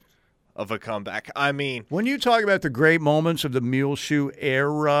of a comeback. I mean, when you talk about the great moments of the Muleshoe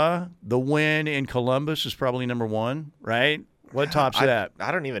era, the win in Columbus is probably number one, right? What tops that?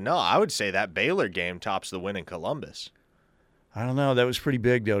 I don't even know. I would say that Baylor game tops the win in Columbus. I don't know. That was pretty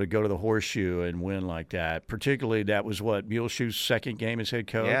big, though, to go to the Horseshoe and win like that. Particularly, that was what, Muleshoe's second game as head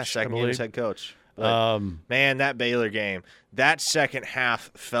coach? Yeah, second game as head coach. But, man, that Baylor game, that second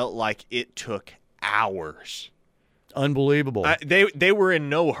half felt like it took hours. Unbelievable. They were in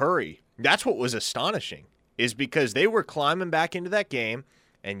no hurry. That's what was astonishing, is because they were climbing back into that game,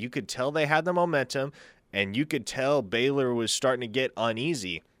 and you could tell they had the momentum. And you could tell Baylor was starting to get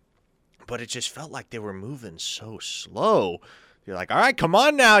uneasy, but it just felt like they were moving so slow. You're like, all right, come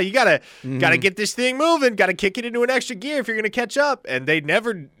on now. You gotta get this thing moving. Got to kick it into an extra gear if you're going to catch up. And they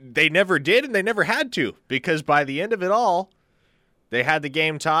never did, and they never had to, because by the end of it all, they had the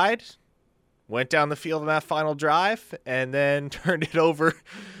game tied, went down the field on that final drive, and then turned it over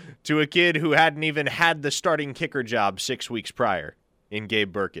to a kid who hadn't even had the starting kicker job 6 weeks prior in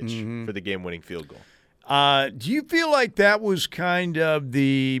Gabe Burkich for the game-winning field goal. Do you feel like that was kind of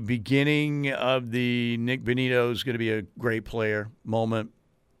the beginning of the Nick Benito's going to be a great player moment?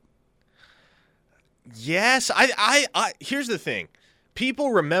 Yes. I here's the thing.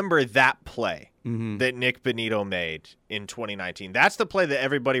 People remember that play that Nick Benito made in 2019. That's the play that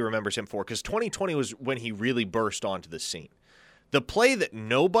everybody remembers him for, because 2020 was when he really burst onto the scene. The play that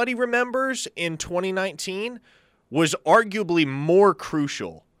nobody remembers in 2019 was arguably more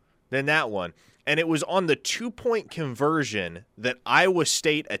crucial than that one. And it was on the 2-point conversion that Iowa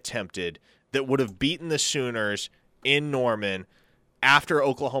State attempted that would have beaten the Sooners in Norman after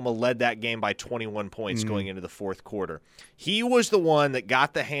Oklahoma led that game by 21 points going into the fourth quarter. He was the one that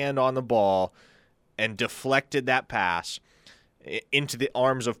got the hand on the ball and deflected that pass into the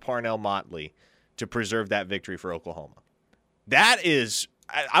arms of Parnell Motley to preserve that victory for Oklahoma. That is,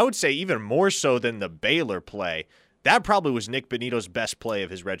 I would say, even more so than the Baylor play. That probably was Nick Benito's best play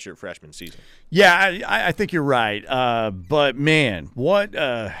of his redshirt freshman season. Yeah, I think you're right. But, man, what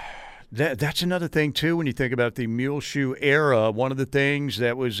that's another thing, too, when you think about the Muleshoe era. One of the things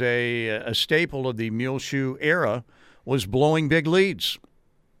that was a staple of the Muleshoe era was blowing big leads.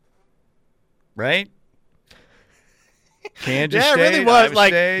 Right? Kansas Yeah, State, it really was. Iowa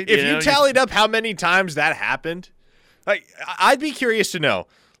Like, State, if you tallied up how many times that happened, like, I'd be curious to know.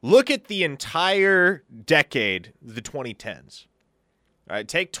 Look at the entire decade, the 2010s. All right,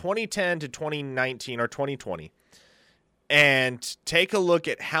 take 2010 to 2019 or 2020, and take a look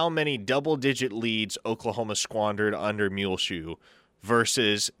at how many double-digit leads Oklahoma squandered under Muleshoe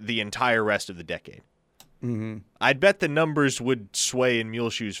versus the entire rest of the decade. Mm-hmm. I'd bet the numbers would sway in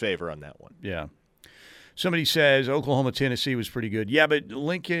Muleshoe's favor on that one. Yeah. Somebody says Oklahoma, Tennessee was pretty good. Yeah, but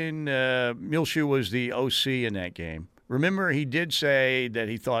Lincoln Muleshoe was the OC in that game. Remember, he did say that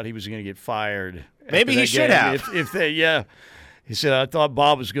he thought he was going to get fired. Maybe he should have. If they, yeah. He said, I thought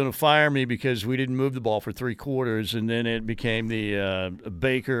Bob was going to fire me because we didn't move the ball for 3 quarters, and then it became the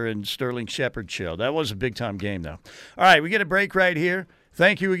Baker and Sterling Shepard show. That was a big-time game, though. All right, we get a break right here.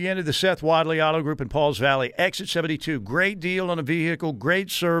 Thank you again to the Seth Wadley Auto Group in Pauls Valley. Exit 72, great deal on a vehicle,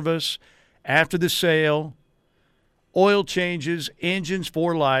 great service after the sale. Oil changes, engines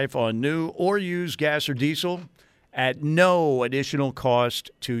for life on new or used gas or diesel at no additional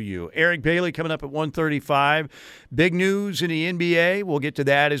cost to you. Eric Bailey coming up at 1:35. Big news in the NBA. We'll get to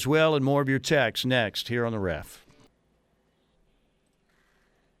that as well and more of your texts next here on The Ref.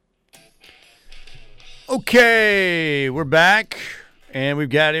 Okay, we're back. And we've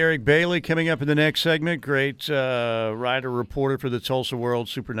got Eric Bailey coming up in the next segment. Great writer, reporter for the Tulsa World.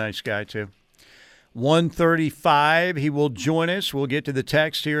 Super nice guy, too. 1:35, he will join us. We'll get to the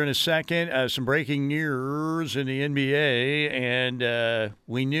text here in a second. Some breaking news in the NBA. And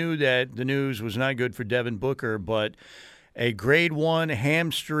we knew that the news was not good for Devin Booker, but a grade 1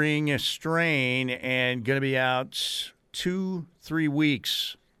 hamstring strain and going to be out 2-3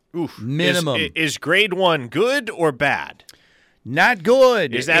 weeks. Oof. Minimum. Is grade 1 good or bad? Not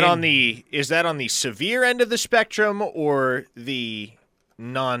good. Is that on the severe end of the spectrum or the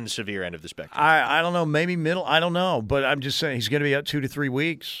non-severe end of the spectrum? I don't know, maybe middle. I don't know, but I'm just saying he's going to be out 2 to 3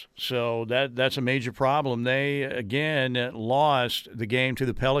 weeks, so that's a major problem. They again lost the game to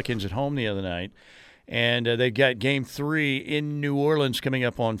the Pelicans at home the other night, and they've got Game 3 in New Orleans coming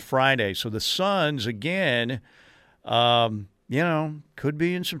up on Friday. So the Suns again, could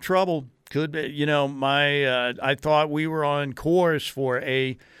be in some trouble. Could be, I thought we were on course for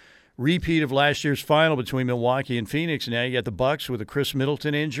a repeat of last year's final between Milwaukee and Phoenix. Now you got the Bucks with a Chris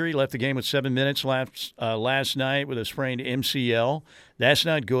Middleton injury. Left the game with 7 minutes last night with a sprained MCL. That's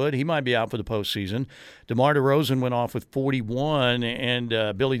not good. He might be out for the postseason. DeMar DeRozan went off with 41, and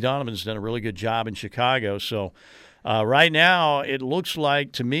Billy Donovan's done a really good job in Chicago. So right now it looks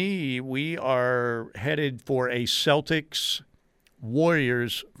like, to me, we are headed for a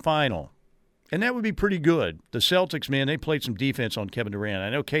Celtics-Warriors final. And that would be pretty good. The Celtics, man, they played some defense on Kevin Durant. I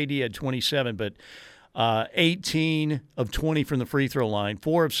know KD had 27, but 18 of 20 from the free throw line,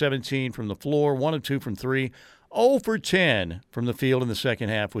 4 of 17 from the floor, 1 of 2 from 3, 0 for 10 from the field in the second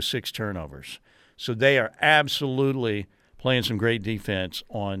half with 6 turnovers. So they are absolutely playing some great defense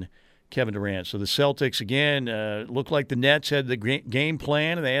on Kevin Durant. So the Celtics, again, looked like the Nets had the game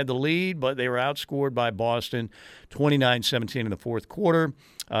plan and they had the lead, but they were outscored by Boston 29-17 in the fourth quarter.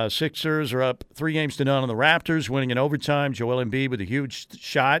 Sixers are up 3-0 on the Raptors, winning in overtime. Joel Embiid with a huge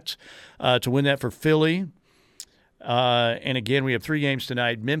shot to win that for Philly. And again, we have 3 games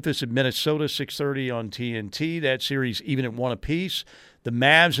tonight. Memphis at Minnesota, 6:30 on TNT. That series even at 1 apiece. The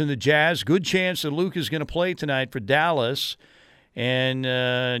Mavs and the Jazz, good chance that Luke is going to play tonight for Dallas. And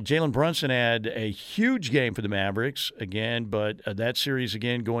Jalen Brunson had a huge game for the Mavericks again, but that series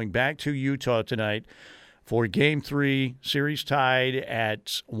again going back to Utah tonight for Game 3, series tied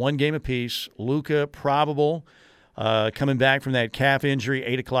at 1 game apiece. Luka probable coming back from that calf injury,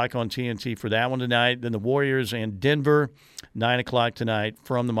 8 o'clock on TNT for that one tonight. Then the Warriors and Denver, 9 o'clock tonight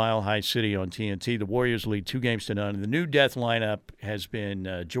from the Mile High City on TNT. The Warriors lead 2-0. And the new death lineup has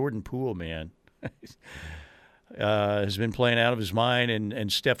been Jordan Poole, man. Has been playing out of his mind,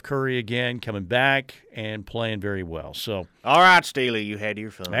 and Steph Curry again coming back and playing very well. So, all right, Staley, you had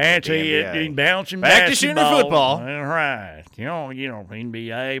your fun. That's it. Bouncing back to shooting football. All right,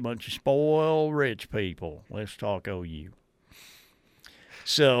 NBA, bunch of spoiled rich people. Let's talk OU.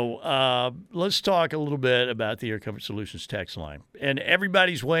 So let's talk a little bit about the Air Comfort Solutions text line, and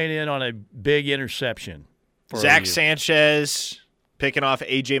everybody's weighing in on a big interception. For Zach OU. Sanchez picking off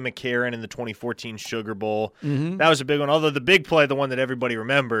A.J. McCarron in the 2014 Sugar Bowl. Mm-hmm. That was a big one. Although the big play, the one that everybody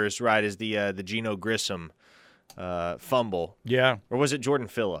remembers, right, is the Geno Grissom fumble. Yeah. Or was it Jordan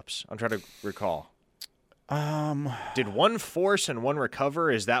Phillips? I'm trying to recall. Did one force and one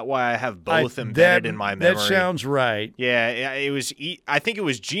recover? Is that why I have both embedded in my memory? That sounds right. Yeah, it was. I think it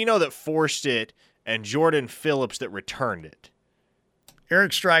was Geno that forced it and Jordan Phillips that returned it.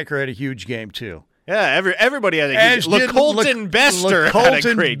 Eric Stryker had a huge game, too. Yeah, everybody had a huge. LeColton Bester had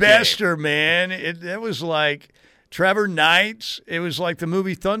a great Bester, game. man. It was like Trevor Knight. It was like the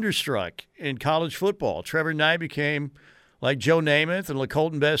movie Thunderstruck in college football. Trevor Knight became like Joe Namath, and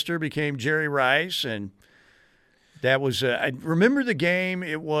LeColton Bester became Jerry Rice, and that was. I remember the game.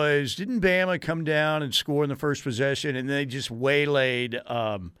 It was didn't Bama come down and score in the first possession, and they just waylaid.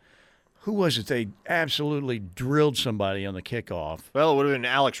 Who was it? They absolutely drilled somebody on the kickoff. Well, it would have been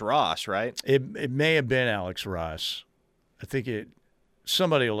Alex Ross, right? It may have been Alex Ross. I think it.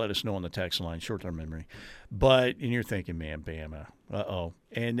 Somebody will let us know on the text line, short-term memory. And you're thinking, man, Bama, uh-oh.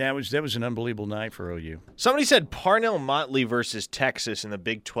 And that was an unbelievable night for OU. Somebody said Parnell Motley versus Texas in the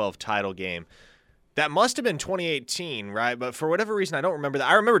Big 12 title game. That must have been 2018, right? But for whatever reason, I don't remember that.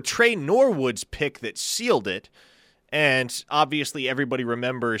 I remember Trey Norwood's pick that sealed it. And obviously everybody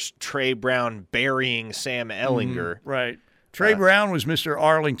remembers Trey Brown burying Sam Ehlinger. Right. Trey Brown was Mr.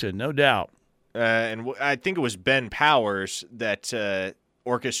 Arlington, no doubt. And I think it was Ben Powers that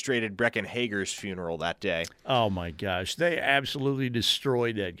orchestrated Brecken Hager's funeral that day. Oh, my gosh. They absolutely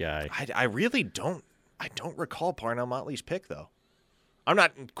destroyed that guy. I really don't recall Parnell Motley's pick, though. I'm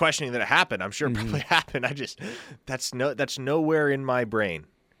not questioning that it happened. I'm sure it probably happened. That's nowhere in my brain,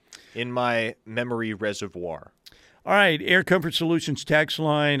 in my memory reservoir. All right, Air Comfort Solutions text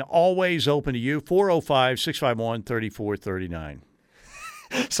line, always open to you, 405-651-3439.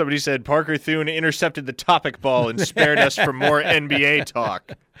 Somebody said Parker Thune intercepted the topic ball and spared us from more NBA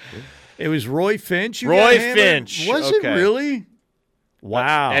talk. It was Roy Finch? Roy Finch. Was it really?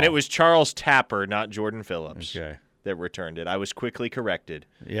 Wow. And it was Charles Tapper, not Jordan Phillips, that returned it. I was quickly corrected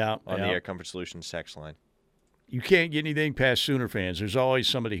on the Air Comfort Solutions text line. You can't get anything past Sooner fans. There's always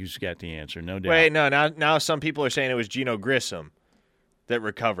somebody who's got the answer, no doubt. Wait, no, now some people are saying it was Geno Grissom that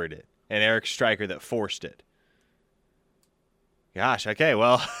recovered it and Eric Stryker that forced it. Gosh, okay,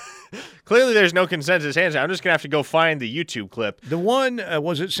 well, clearly there's no consensus answer. I'm just going to have to go find the YouTube clip. The one,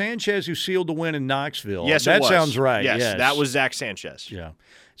 was it Sanchez who sealed the win in Knoxville? Yes, that it was. Sounds right. Yes, that was Zach Sanchez. Yeah.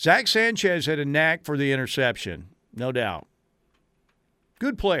 Zach Sanchez had a knack for the interception, no doubt.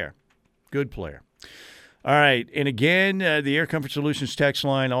 Good player. All right, and again, the Air Comfort Solutions text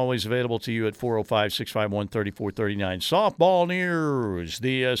line always available to you at 405-651-3439. Softball news.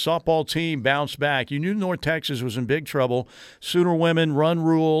 The softball team bounced back. You knew North Texas was in big trouble. Sooner women run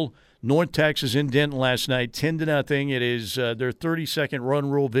rule. North Texas in Denton last night, 10-0. It is their 32nd run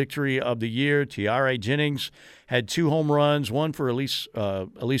rule victory of the year. Tiare Jennings had 2 home runs, one for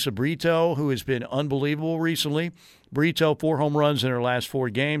Elisa Brito, who has been unbelievable recently. Brito, 4 home runs in her last 4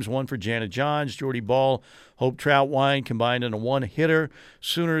 games, one for Janet Johns. Jordy Ball, Hope Troutwine combined in a 1-hitter.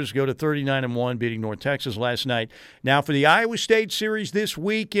 Sooners go to 39-1, beating North Texas last night. Now for the Iowa State series this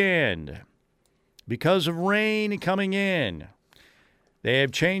weekend, because of rain coming in, they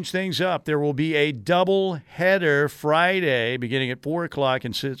have changed things up. There will be a double-header Friday beginning at 4 o'clock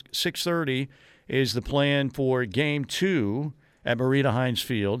and 6:30 is the plan for Game 2 at Marita Hines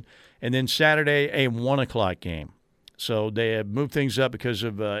Field, and then Saturday a 1 o'clock game. So they have moved things up because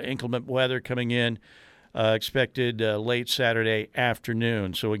of inclement weather coming in, expected late Saturday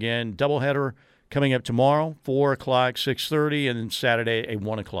afternoon. So, again, doubleheader coming up tomorrow, 4 o'clock, 6:30, and then Saturday a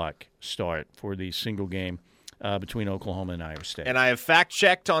 1 o'clock start for the single game between Oklahoma and Iowa State. And I have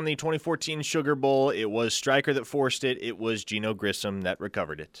fact-checked on the 2014 Sugar Bowl. It was Stryker that forced it. It was Geno Grissom that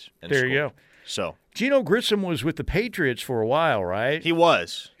recovered it. And there you go. So Geno Grissom was with the Patriots for a while, right? He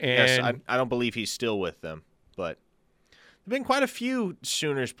was. And yes, I don't believe he's still with them, but there have been quite a few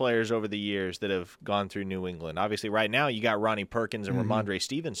Sooners players over the years that have gone through New England. Obviously, right now you got Ronnie Perkins and Ramondre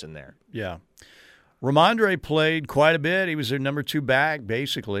Stevenson there. Yeah. Ramondre played quite a bit. He was their number 2 back,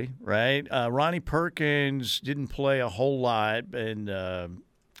 basically, right? Ronnie Perkins didn't play a whole lot, and I'm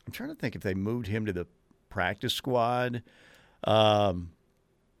trying to think if they moved him to the practice squad,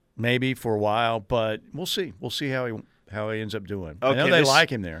 maybe for a while, but we'll see. We'll see how he ends up doing. Okay, I know they like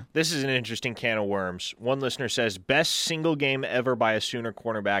him there. This is an interesting can of worms. One listener says, best single game ever by a Sooner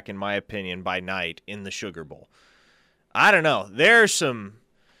cornerback, in my opinion, by night in the Sugar Bowl. I don't know. There's some –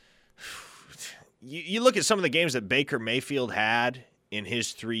 you look at some of the games that Baker Mayfield had in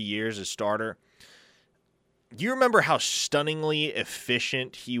his 3 years as starter. Do you remember how stunningly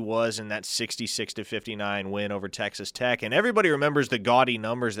efficient he was in that 66-59 win over Texas Tech? And everybody remembers the gaudy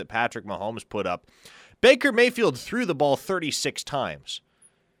numbers that Patrick Mahomes put up. Baker Mayfield threw the ball 36 times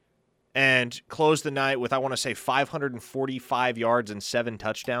and closed the night with, I want to say, 545 yards and 7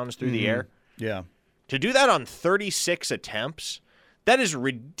 touchdowns through the air. Yeah. To do that on 36 attempts, that is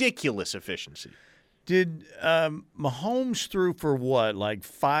ridiculous efficiency. Did Mahomes threw for what, like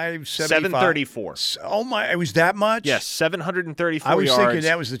 575? 734. Oh, my. It was that much? Yes, 734 I was yards. thinking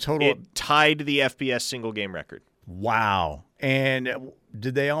that was the total. It tied the FBS single-game record. Wow. And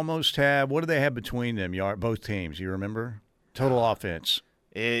did they almost have – what did they have between them, both teams? You remember? Total offense.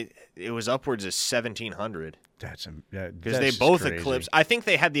 It was upwards of 1,700. Because they both eclipsed. I think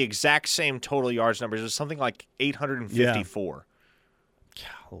they had the exact same total yards numbers. It was something like 854. Yeah.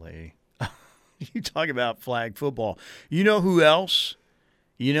 Golly. You talk about flag football. You know who else?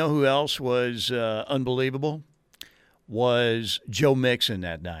 Was unbelievable? Was Joe Mixon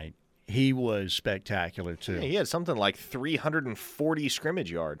that night. He was spectacular, too. Yeah, he had something like 340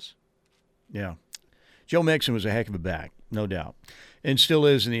 scrimmage yards. Yeah. Joe Mixon was a heck of a back, no doubt, and still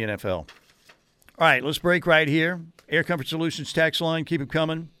is in the NFL. All right, let's break right here. Air Comfort Solutions text line, keep it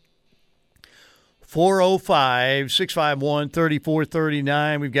coming.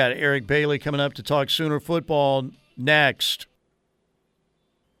 405-651-3439. We've got Eric Bailey coming up to talk Sooner football next.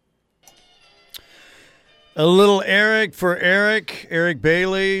 A little Eric for Eric. Eric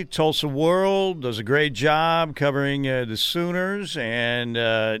Bailey, Tulsa World, does a great job covering the Sooners. And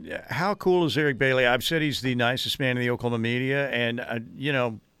how cool is Eric Bailey? I've said he's the nicest man in the Oklahoma media. And,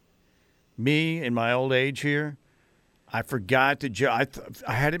 me in my old age here, I forgot that Joe. I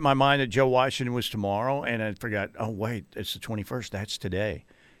had it in my mind that Joe Washington was tomorrow, and I forgot. Oh wait, it's the 21st. That's today,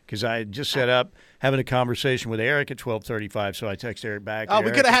 because I had just set up having a conversation with Eric at 12:35. So I text Eric back. Oh,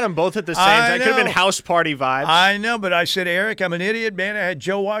 we could have had them both at the same time. It could have been house party vibes. I know, but I said, Eric, I'm an idiot, man. I had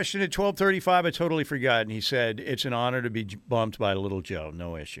Joe Washington at 12:35. I totally forgot, and he said it's an honor to be bumped by little Joe.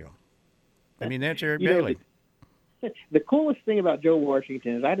 No issue. I mean, that's Eric Bailey. The coolest thing about Joe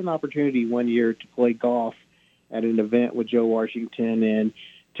Washington is I had an opportunity one year to play golf at an event with Joe Washington, and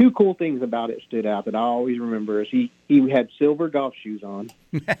two cool things about it stood out that I always remember is he had silver golf shoes on,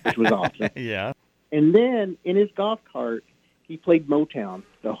 which was awesome. Yeah. And then in his golf cart, he played Motown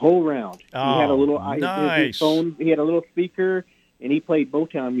the whole round. Oh, he had a little nice. his phone. He had a little speaker, and he played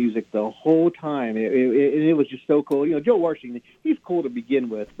Motown music the whole time. It was just so cool. Joe Washington, he's cool to begin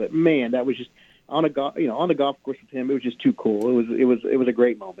with, but man, that was just on the golf course with him. It was just too cool. It was a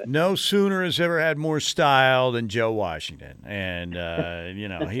great moment. No Sooner has ever had more style than Joe Washington, and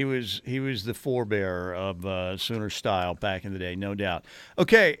he was the forebearer of Sooner style back in the day, no doubt.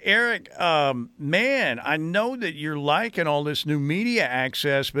 Okay, Eric, man, I know that you're liking all this new media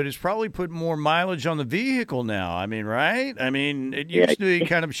access, but it's probably put more mileage on the vehicle now. I mean, right? I mean, it used to be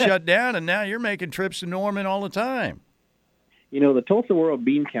kind of shut down, and now you're making trips to Norman all the time. The Tulsa World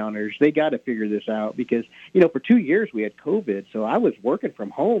bean counters, they got to figure this out because, for 2 years we had COVID, so I was working from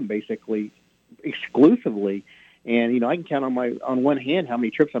home basically exclusively. And, I can count on one hand how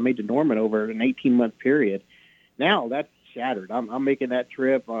many trips I made to Norman over an 18-month period. Now that's shattered. I'm making that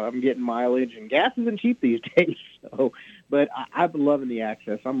trip. I'm getting mileage, and gas isn't cheap these days. But I'm loving the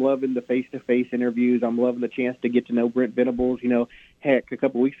access. I'm loving the face-to-face interviews. I'm loving the chance to get to know Brent Venables. Heck, a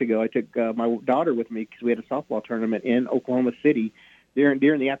couple of weeks ago, I took my daughter with me because we had a softball tournament in Oklahoma City during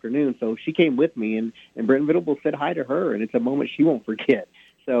the afternoon. So she came with me, and Brent Venables said hi to her, and it's a moment she won't forget.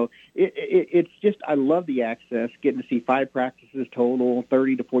 So it's just, I love the access, getting to see 5 practices total,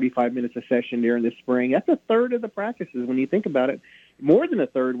 30 to 45 minutes a session during the spring. That's a third of the practices when you think about it, more than a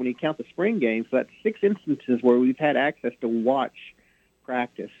third when you count the spring games. So that's 6 instances where we've had access to watch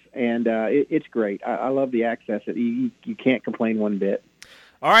practice, and it's great. I love the access. You can't complain one bit.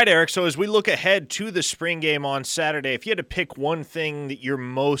 All right, Eric, so as we look ahead to the spring game on Saturday, if you had to pick one thing that you're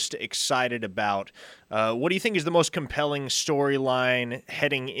most excited about, what do you think is the most compelling storyline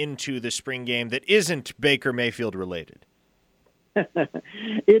heading into the spring game that isn't Baker Mayfield related?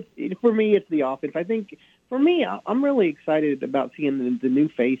 For me, it's the offense. I think for me, I'm really excited about seeing the new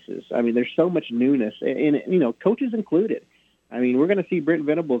faces. I mean, there's so much newness, and coaches included. I mean, we're going to see Brent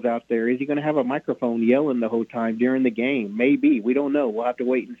Venables out there. Is he going to have a microphone yelling the whole time during the game? Maybe. We don't know. We'll have to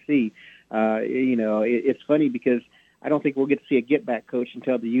wait and see. It's funny because I don't think we'll get to see a get-back coach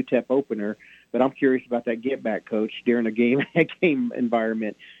until the UTEP opener, but I'm curious about that get-back coach during a game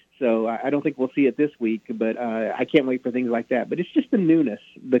environment. So I don't think we'll see it this week, but I can't wait for things like that. But it's just the newness.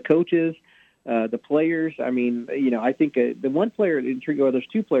 The coaches, the players. I mean, I think the one player that intrigued, or there's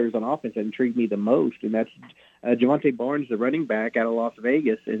 2 players on offense that intrigued me the most, and that's Javonte Barnes, the running back out of Las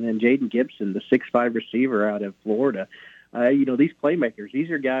Vegas, and then Jaden Gibson, the 6'5" receiver out of Florida. These playmakers, these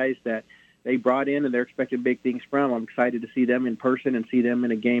are guys that they brought in and they're expecting big things from. I'm excited to see them in person and see them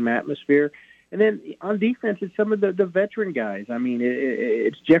in a game atmosphere. And then on defense, it's some of the veteran guys. I mean,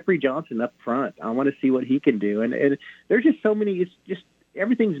 it's Jeffrey Johnson up front. I want to see what he can do. And there's just so many. It's just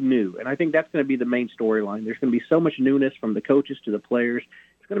everything's new, and I think that's going to be the main storyline. There's going to be so much newness from the coaches to the players.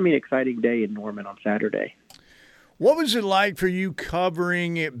 It's going to be an exciting day in Norman on Saturday. What was it like for you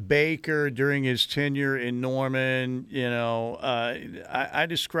covering Baker during his tenure in Norman? You know, I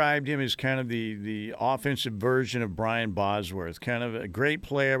described him as kind of the offensive version of Brian Bosworth, kind of a great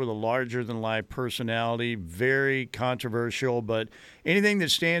player with a larger-than-life personality, very controversial. But anything that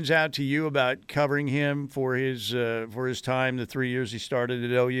stands out to you about covering him for his time, the 3 years he started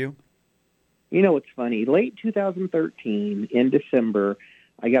at OU? You know, it's funny. Late 2013, in December,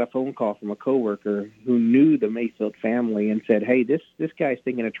 I got a phone call from a coworker who knew the Mayfield family and said, "Hey, this guy's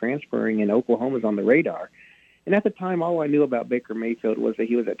thinking of transferring, and Oklahoma's on the radar." And at the time, all I knew about Baker Mayfield was that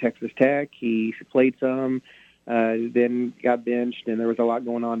he was at Texas Tech. He played some, then got benched, and there was a lot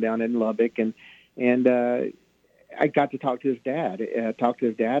going on down in Lubbock. And I got to talk to his dad. Talked to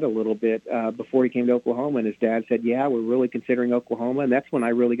his dad a little bit before he came to Oklahoma, and his dad said, "Yeah, we're really considering Oklahoma." And that's when I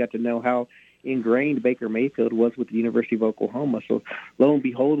really got to know how ingrained Baker Mayfield was with the University of Oklahoma. So lo and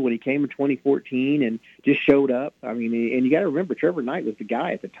behold, when he came in 2014 and just showed up, I mean, and you got to remember, Trevor Knight was the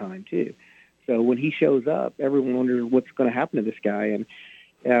guy at the time too. So when he shows up, everyone wonders what's going to happen to this guy.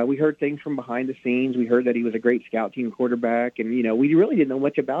 And we heard things from behind the scenes. We heard that he was a great scout team quarterback. And, you know, we really didn't know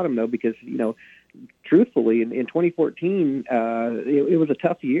much about him, though, because, you know, truthfully, in 2014, it was a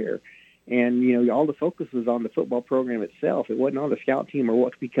tough year. And, you know, all the focus was on the football program itself. It wasn't on the scout team or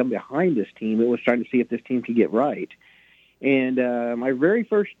what could come behind this team. It was trying to see if this team could get right. And my very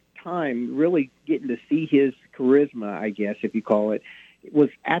first time really getting to see his charisma, I guess, if you call it, was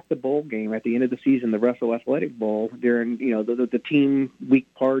at the bowl game at the end of the season, the Russell Athletic Bowl, during, you know, the team week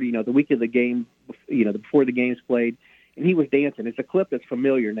party, you know, the week of the game, you know, before the game's played. And he was dancing. It's a clip that's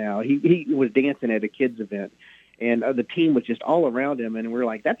familiar now. He was dancing at a kids' event. And the team was just all around him, and we're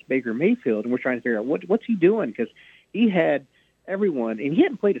like, that's Baker Mayfield. And we're trying to figure out what's he doing, because he had everyone, and he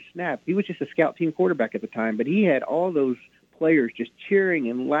hadn't played a snap. He was just a scout team quarterback at the time, but he had all those players just cheering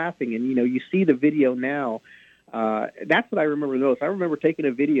and laughing. And, you know, you see the video now. That's what I remember most. I remember taking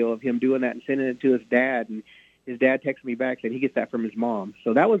a video of him doing that and sending it to his dad, and his dad texted me back saying he gets that from his mom.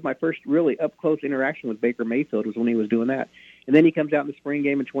 So that was my first really up-close interaction with Baker Mayfield, was when he was doing that. And then he comes out in the spring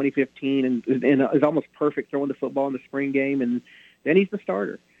game in 2015 and is almost perfect throwing the football in the spring game, and then he's the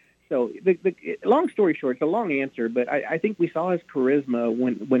starter. So long story short, it's a long answer, but I think we saw his charisma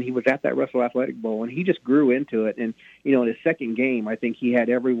when he was at that Russell Athletic Bowl, and he just grew into it. And, you know, in his second game, I think he had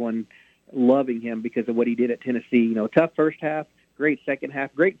everyone loving him because of what he did at Tennessee. You know, tough first half, great second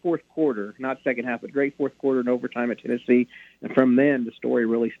half, great fourth quarter, not second half, but great fourth quarter and overtime at Tennessee. And from then, the story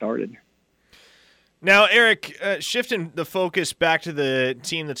really started. Now, Eric, shifting the focus back to the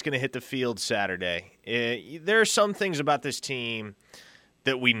team that's going to hit the field Saturday, there are some things about this team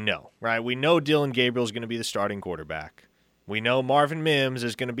that we know, right? We know Dylan Gabriel is going to be the starting quarterback. We know Marvin Mims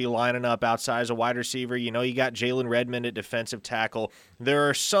is going to be lining up outside as a wide receiver. You know, you got Jalen Redmond at defensive tackle. There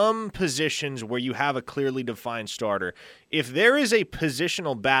are some positions where you have a clearly defined starter. If there is a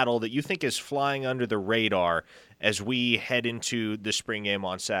positional battle that you think is flying under the radar as we head into the spring game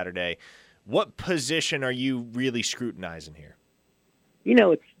on Saturday, what position are you really scrutinizing here? You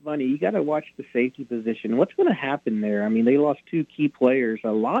know, it's funny. You got to watch the safety position. What's going to happen there? I mean, they lost two key players, a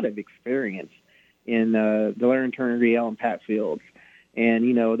lot of experience in De'Aaron Turner-Riel and Pat Fields. And,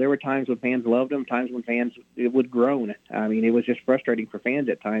 you know, there were times when fans loved them, times when fans would groan. I mean, it was just frustrating for fans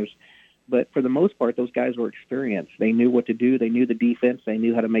at times. But for the most part, those guys were experienced. They knew what to do. They knew the defense. They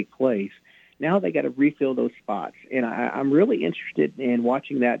knew how to make plays. Now they got to refill those spots. And I'm really interested in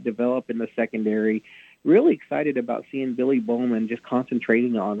watching that develop in the secondary. Really excited about seeing Billy Bowman just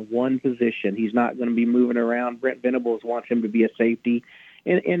concentrating on one position. He's not going to be moving around. Brent Venables wants him to be a safety.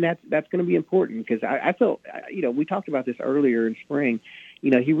 And that's going to be important, because I felt, you know, we talked about this earlier in spring.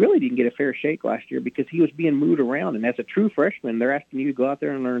 You know, he really didn't get a fair shake last year because he was being moved around. And as a true freshman, they're asking you to go out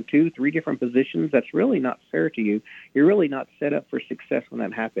there and learn 2-3 different positions. That's really not fair to you. You're really not set up for success when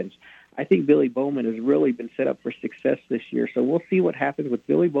that happens. I think Billy Bowman has really been set up for success this year. So we'll see what happens with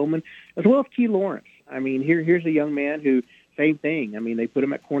Billy Bowman as well as Key Lawrence. I mean, here's a young man who, same thing. I mean, they put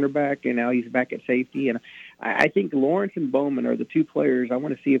him at cornerback, and now he's back at safety. And I think Lawrence and Bowman are the two players. I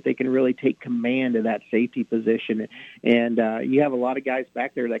want to see if they can really take command of that safety position. And you have a lot of guys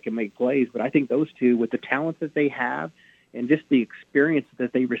back there that can make plays, but I think those two, with the talent that they have and just the experience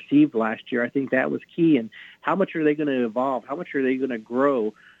that they received last year, I think that was key. And how much are they going to evolve? How much are they going to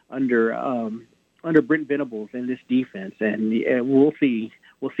grow under Brent Venables in this defense? And we'll see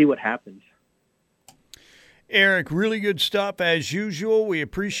what happens. Eric, really good stuff as usual. We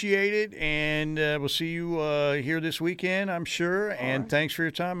appreciate it, and we'll see you here this weekend, I'm sure. And thanks for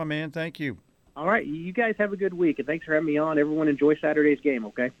your time, my man. Thank you. All right. You guys have a good week, and thanks for having me on. Everyone enjoy Saturday's game,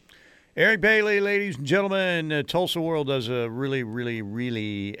 okay? Eric Bailey, ladies and gentlemen. Tulsa World does a really, really,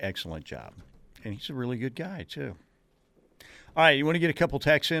 really excellent job. And he's a really good guy, too. All right, you want to get a couple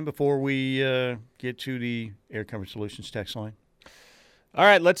texts in before we get to the Air Comfort Solutions text line? All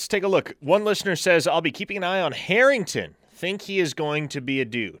right, let's take a look. One listener says, I'll be keeping an eye on Harrington. Think he is going to be a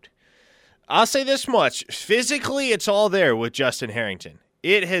dude. I'll say this much. Physically, it's all there with Justin Harrington.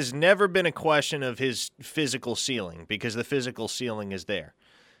 It has never been a question of his physical ceiling because the physical ceiling is there.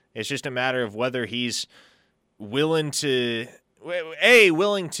 It's just a matter of whether he's willing to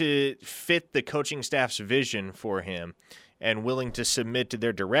fit the coaching staff's vision for him and willing to submit to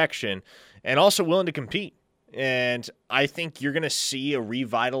their direction and also willing to compete. And I think you're going to see a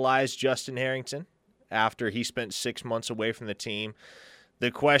revitalized Justin Harrington after he spent 6 months away from the team.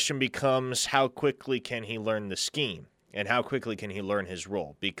 The question becomes, how quickly can he learn the scheme and how quickly can he learn his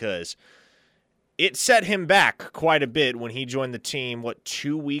role? Because it set him back quite a bit when he joined the team,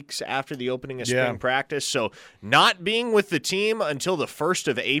 2 weeks after the opening of spring practice. So not being with the team until the 1st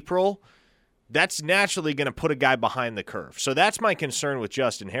of April, that's naturally going to put a guy behind the curve. So that's my concern with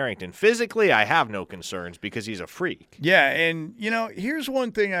Justin Harrington. Physically, I have no concerns because he's a freak. Yeah, and, here's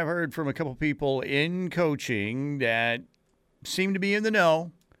one thing I've heard from a couple people in coaching that seem to be in the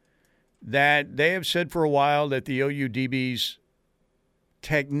know, that they have said for a while that the OU DB's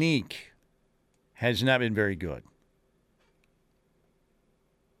technique has not been very good.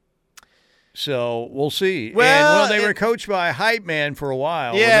 So we'll see. Well, they were coached by a hype man for a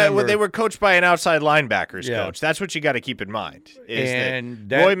while. Yeah, remember? They were coached by an outside linebackers coach. That's what you got to keep in mind.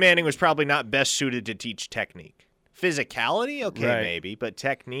 Roy Manning was probably not best suited to teach technique. Physicality, okay, right. maybe, but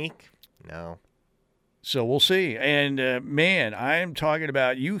technique, no. So we'll see. And, man, I am talking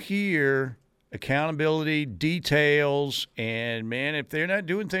about, you hear accountability, details, and, man, if they're not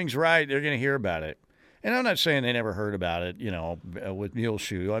doing things right, they're going to hear about it. And I'm not saying they never heard about it, with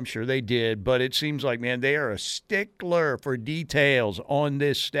Muleshoe. I'm sure they did. But it seems like, man, they are a stickler for details on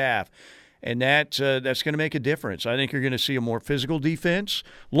this staff. And that's going to make a difference. I think you're going to see a more physical defense.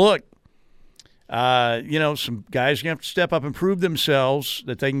 Look, some guys are going to have to step up and prove themselves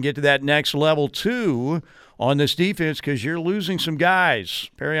that they can get to that next level, too, on this defense because you're losing some guys.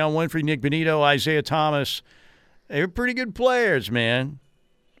 Perion Winfrey, Nick Benito, Isaiah Thomas. They're pretty good players, man.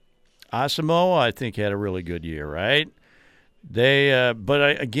 Asamoah, I think, had a really good year, right?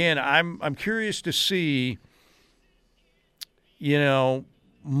 I'm curious to see,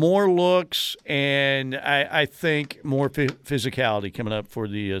 more looks and I think more physicality coming up for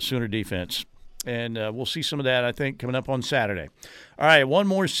the Sooner defense. And we'll see some of that, I think, coming up on Saturday. All right, one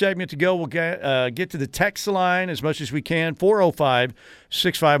more segment to go. We'll get to the text line as much as we can.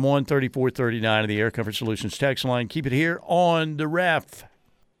 405-651-3439 of the Air Comfort Solutions text line. Keep it here on the Ref.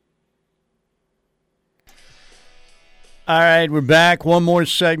 All right, we're back. One more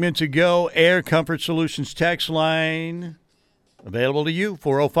segment to go. Air Comfort Solutions text line available to you,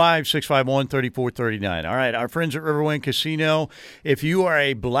 405-651-3439. All right, our friends at Riverwind Casino, if you are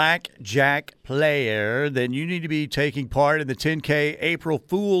a blackjack player, then you need to be taking part in the 10K April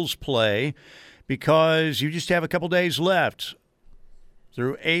Fool's Play because you just have a couple days left.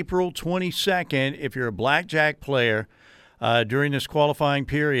 Through April 22nd, if you're a blackjack player, during this qualifying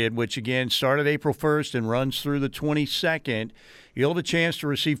period, which, again, started April 1st and runs through the 22nd, you'll have a chance to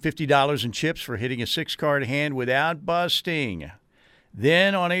receive $50 in chips for hitting a 6-card hand without busting.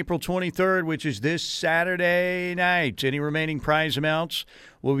 Then on April 23rd, which is this Saturday night, any remaining prize amounts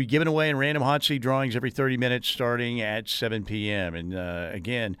will be given away in random hot seat drawings every 30 minutes starting at 7 p.m. And,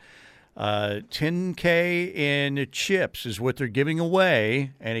 again, 10K in chips is what they're giving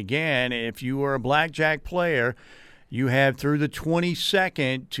away. And, again, if you are a blackjack player, you have through the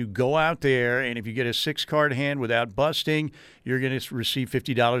 22nd to go out there, and if you get a 6-card hand without busting, you're going to receive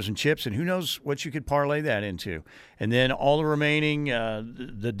 $50 in chips, and who knows what you could parlay that into. And then all the remaining,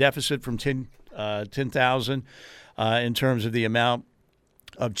 the deficit from 10,000 in terms of the amount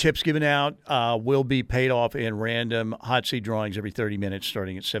of chips given out will be paid off in random hot seat drawings every 30 minutes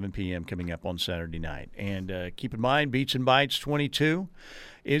starting at 7 p.m. coming up on Saturday night. And keep in mind, Beats and Bites 22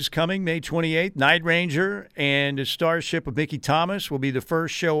 is coming May 28th. Night Ranger and Starship with Mickey Thomas will be the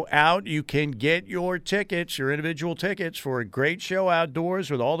first show out. You can get your tickets, your individual tickets, for a great show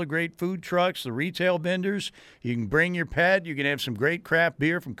outdoors with all the great food trucks, the retail vendors. You can bring your pet. You can have some great craft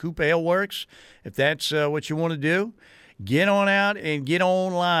beer from Coop Ale Works if that's what you want to do. Get on out and get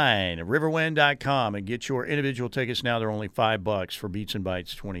online at riverwind.com and get your individual tickets now. They're only $5 for Beats and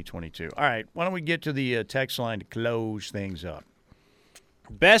Bites 2022. All right, why don't we get to the text line to close things up?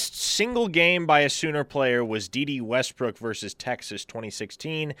 Best single game by a Sooner player was D.D. Westbrook versus Texas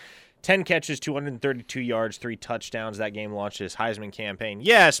 2016. 10 catches, 232 yards, 3 touchdowns. That game launched his Heisman campaign.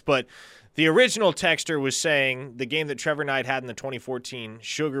 Yes, but the original texter was saying the game that Trevor Knight had in the 2014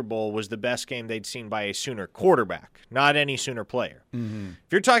 Sugar Bowl was the best game they'd seen by a Sooner quarterback, not any Sooner player. Mm-hmm.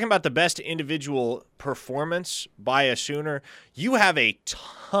 If you're talking about the best individual performance by a Sooner, you have a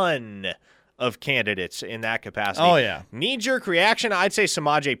ton of candidates in that capacity. Oh, yeah. Knee-jerk reaction, I'd say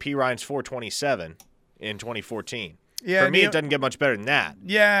Samaje Perine's 427 in 2014. Yeah, For me, it doesn't get much better than that.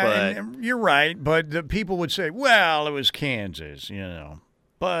 Yeah, and you're right, but the people would say, well, it was Kansas,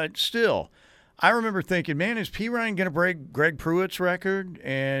 But still, I remember thinking, man, is Perine going to break Greg Pruitt's record?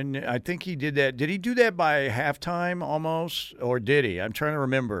 And I think he did that. Did he do that by halftime almost, or did he? I'm trying to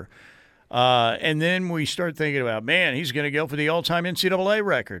remember. And then we start thinking about, man, he's going to go for the all-time NCAA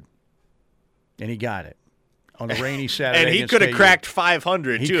record. And he got it on a rainy Saturday. And he could have cracked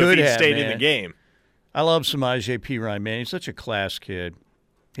 500, too, if he stayed in the game. I love Samaje Perine, man. He's such a class kid.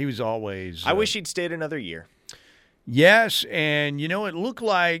 He was always. I wish he'd stayed another year. Yes, and it looked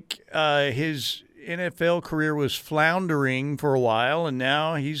like his NFL career was floundering for a while, and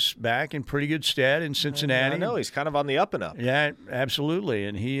now he's back in pretty good stead in Cincinnati. I know he's kind of on the up and up. Yeah, absolutely,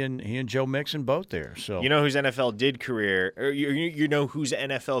 and he and Joe Mixon both there. So whose NFL whose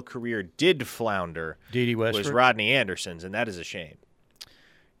NFL career did flounder? D.D. Westbrook was Rodney Anderson's, and that is a shame.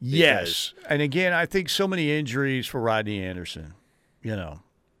 Yes, and again, I think so many injuries for Rodney Anderson.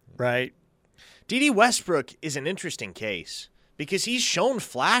 Right? D.D. Westbrook is an interesting case because he's shown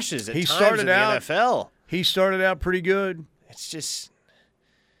flashes at times started in the NFL. He started out pretty good. It's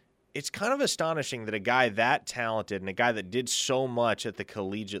kind of astonishing that a guy that talented and a guy that did so much at the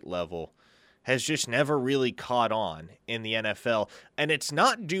collegiate level has just never really caught on in the NFL. And it's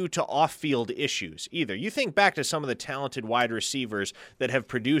not due to off-field issues either. You think back to some of the talented wide receivers that have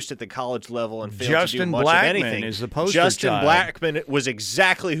produced at the college level and failed to do much of anything. Justin Blackmon is the poster Justin child. Blackmon was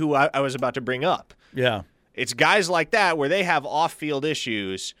exactly who I was about to bring up. Yeah. It's guys like that where they have off-field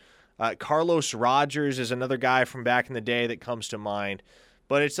issues. Carlos Rogers is another guy from back in the day that comes to mind.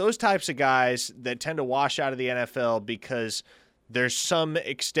 But it's those types of guys that tend to wash out of the NFL because there's some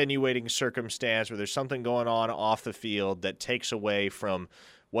extenuating circumstance where there's something going on off the field that takes away from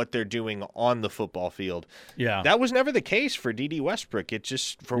what they're doing on the football field. Yeah. That was never the case for D.D. Westbrook. It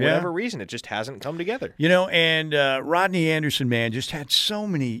just, for whatever reason, it just hasn't come together. And Rodney Anderson, man, just had so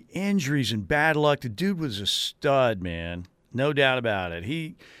many injuries and bad luck. The dude was a stud, man. No doubt about it.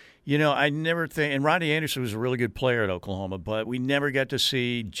 I never think, and Rodney Anderson was a really good player at Oklahoma, but we never got to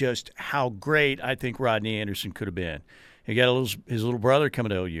see just how great I think Rodney Anderson could have been. He got his little brother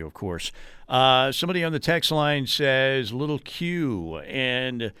coming to OU, of course. Somebody on the text line says Little Q,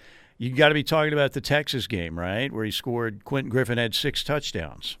 and you got to be talking about the Texas game, right, where he scored. Quentin Griffin had 6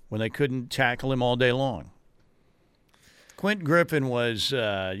 touchdowns when they couldn't tackle him all day long. Quentin Griffin was,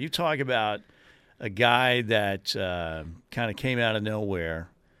 you talk about a guy that kind of came out of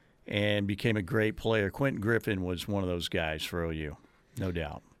nowhere and became a great player. Quentin Griffin was one of those guys for OU, no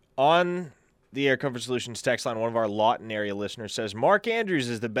doubt. On the Air Comfort Solutions text line, one of our Lawton area listeners says, Mark Andrews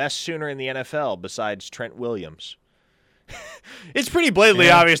is the best Sooner in the NFL besides Trent Williams. It's pretty blatantly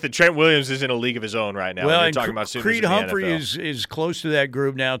obvious that Trent Williams is in a league of his own right now. Well, and talking about Sooners Creed in the Humphrey NFL. is close to that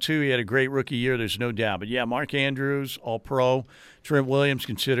group now, too. He had a great rookie year, there's no doubt. But, yeah, Mark Andrews, all-pro. Trent Williams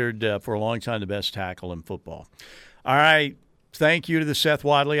considered for a long time the best tackle in football. All right. Thank you to the Seth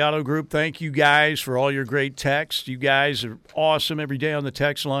Wadley Auto Group. Thank you guys for all your great texts. You guys are awesome every day on the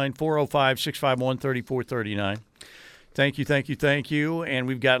text line, 405-651-3439. Thank you, thank you, thank you. And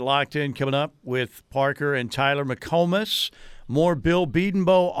we've got Locked In coming up with Parker and Tyler McComas. More Bill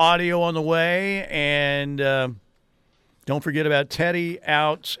Bedenbaugh audio on the way. And don't forget about Teddy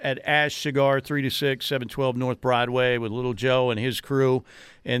out at Ash Cigar, 3 to 6, 712 North Broadway with Little Joe and his crew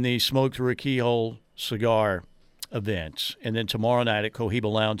in the Smoke Through a Keyhole cigar events. And then tomorrow night at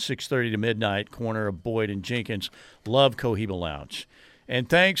Cohiba Lounge, 6:30 to midnight, corner of Boyd and Jenkins. Love Cohiba Lounge. And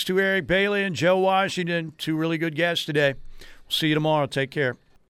thanks to Eric Bailey and Joe Washington, 2 really good guests today. We'll see you tomorrow. Take care.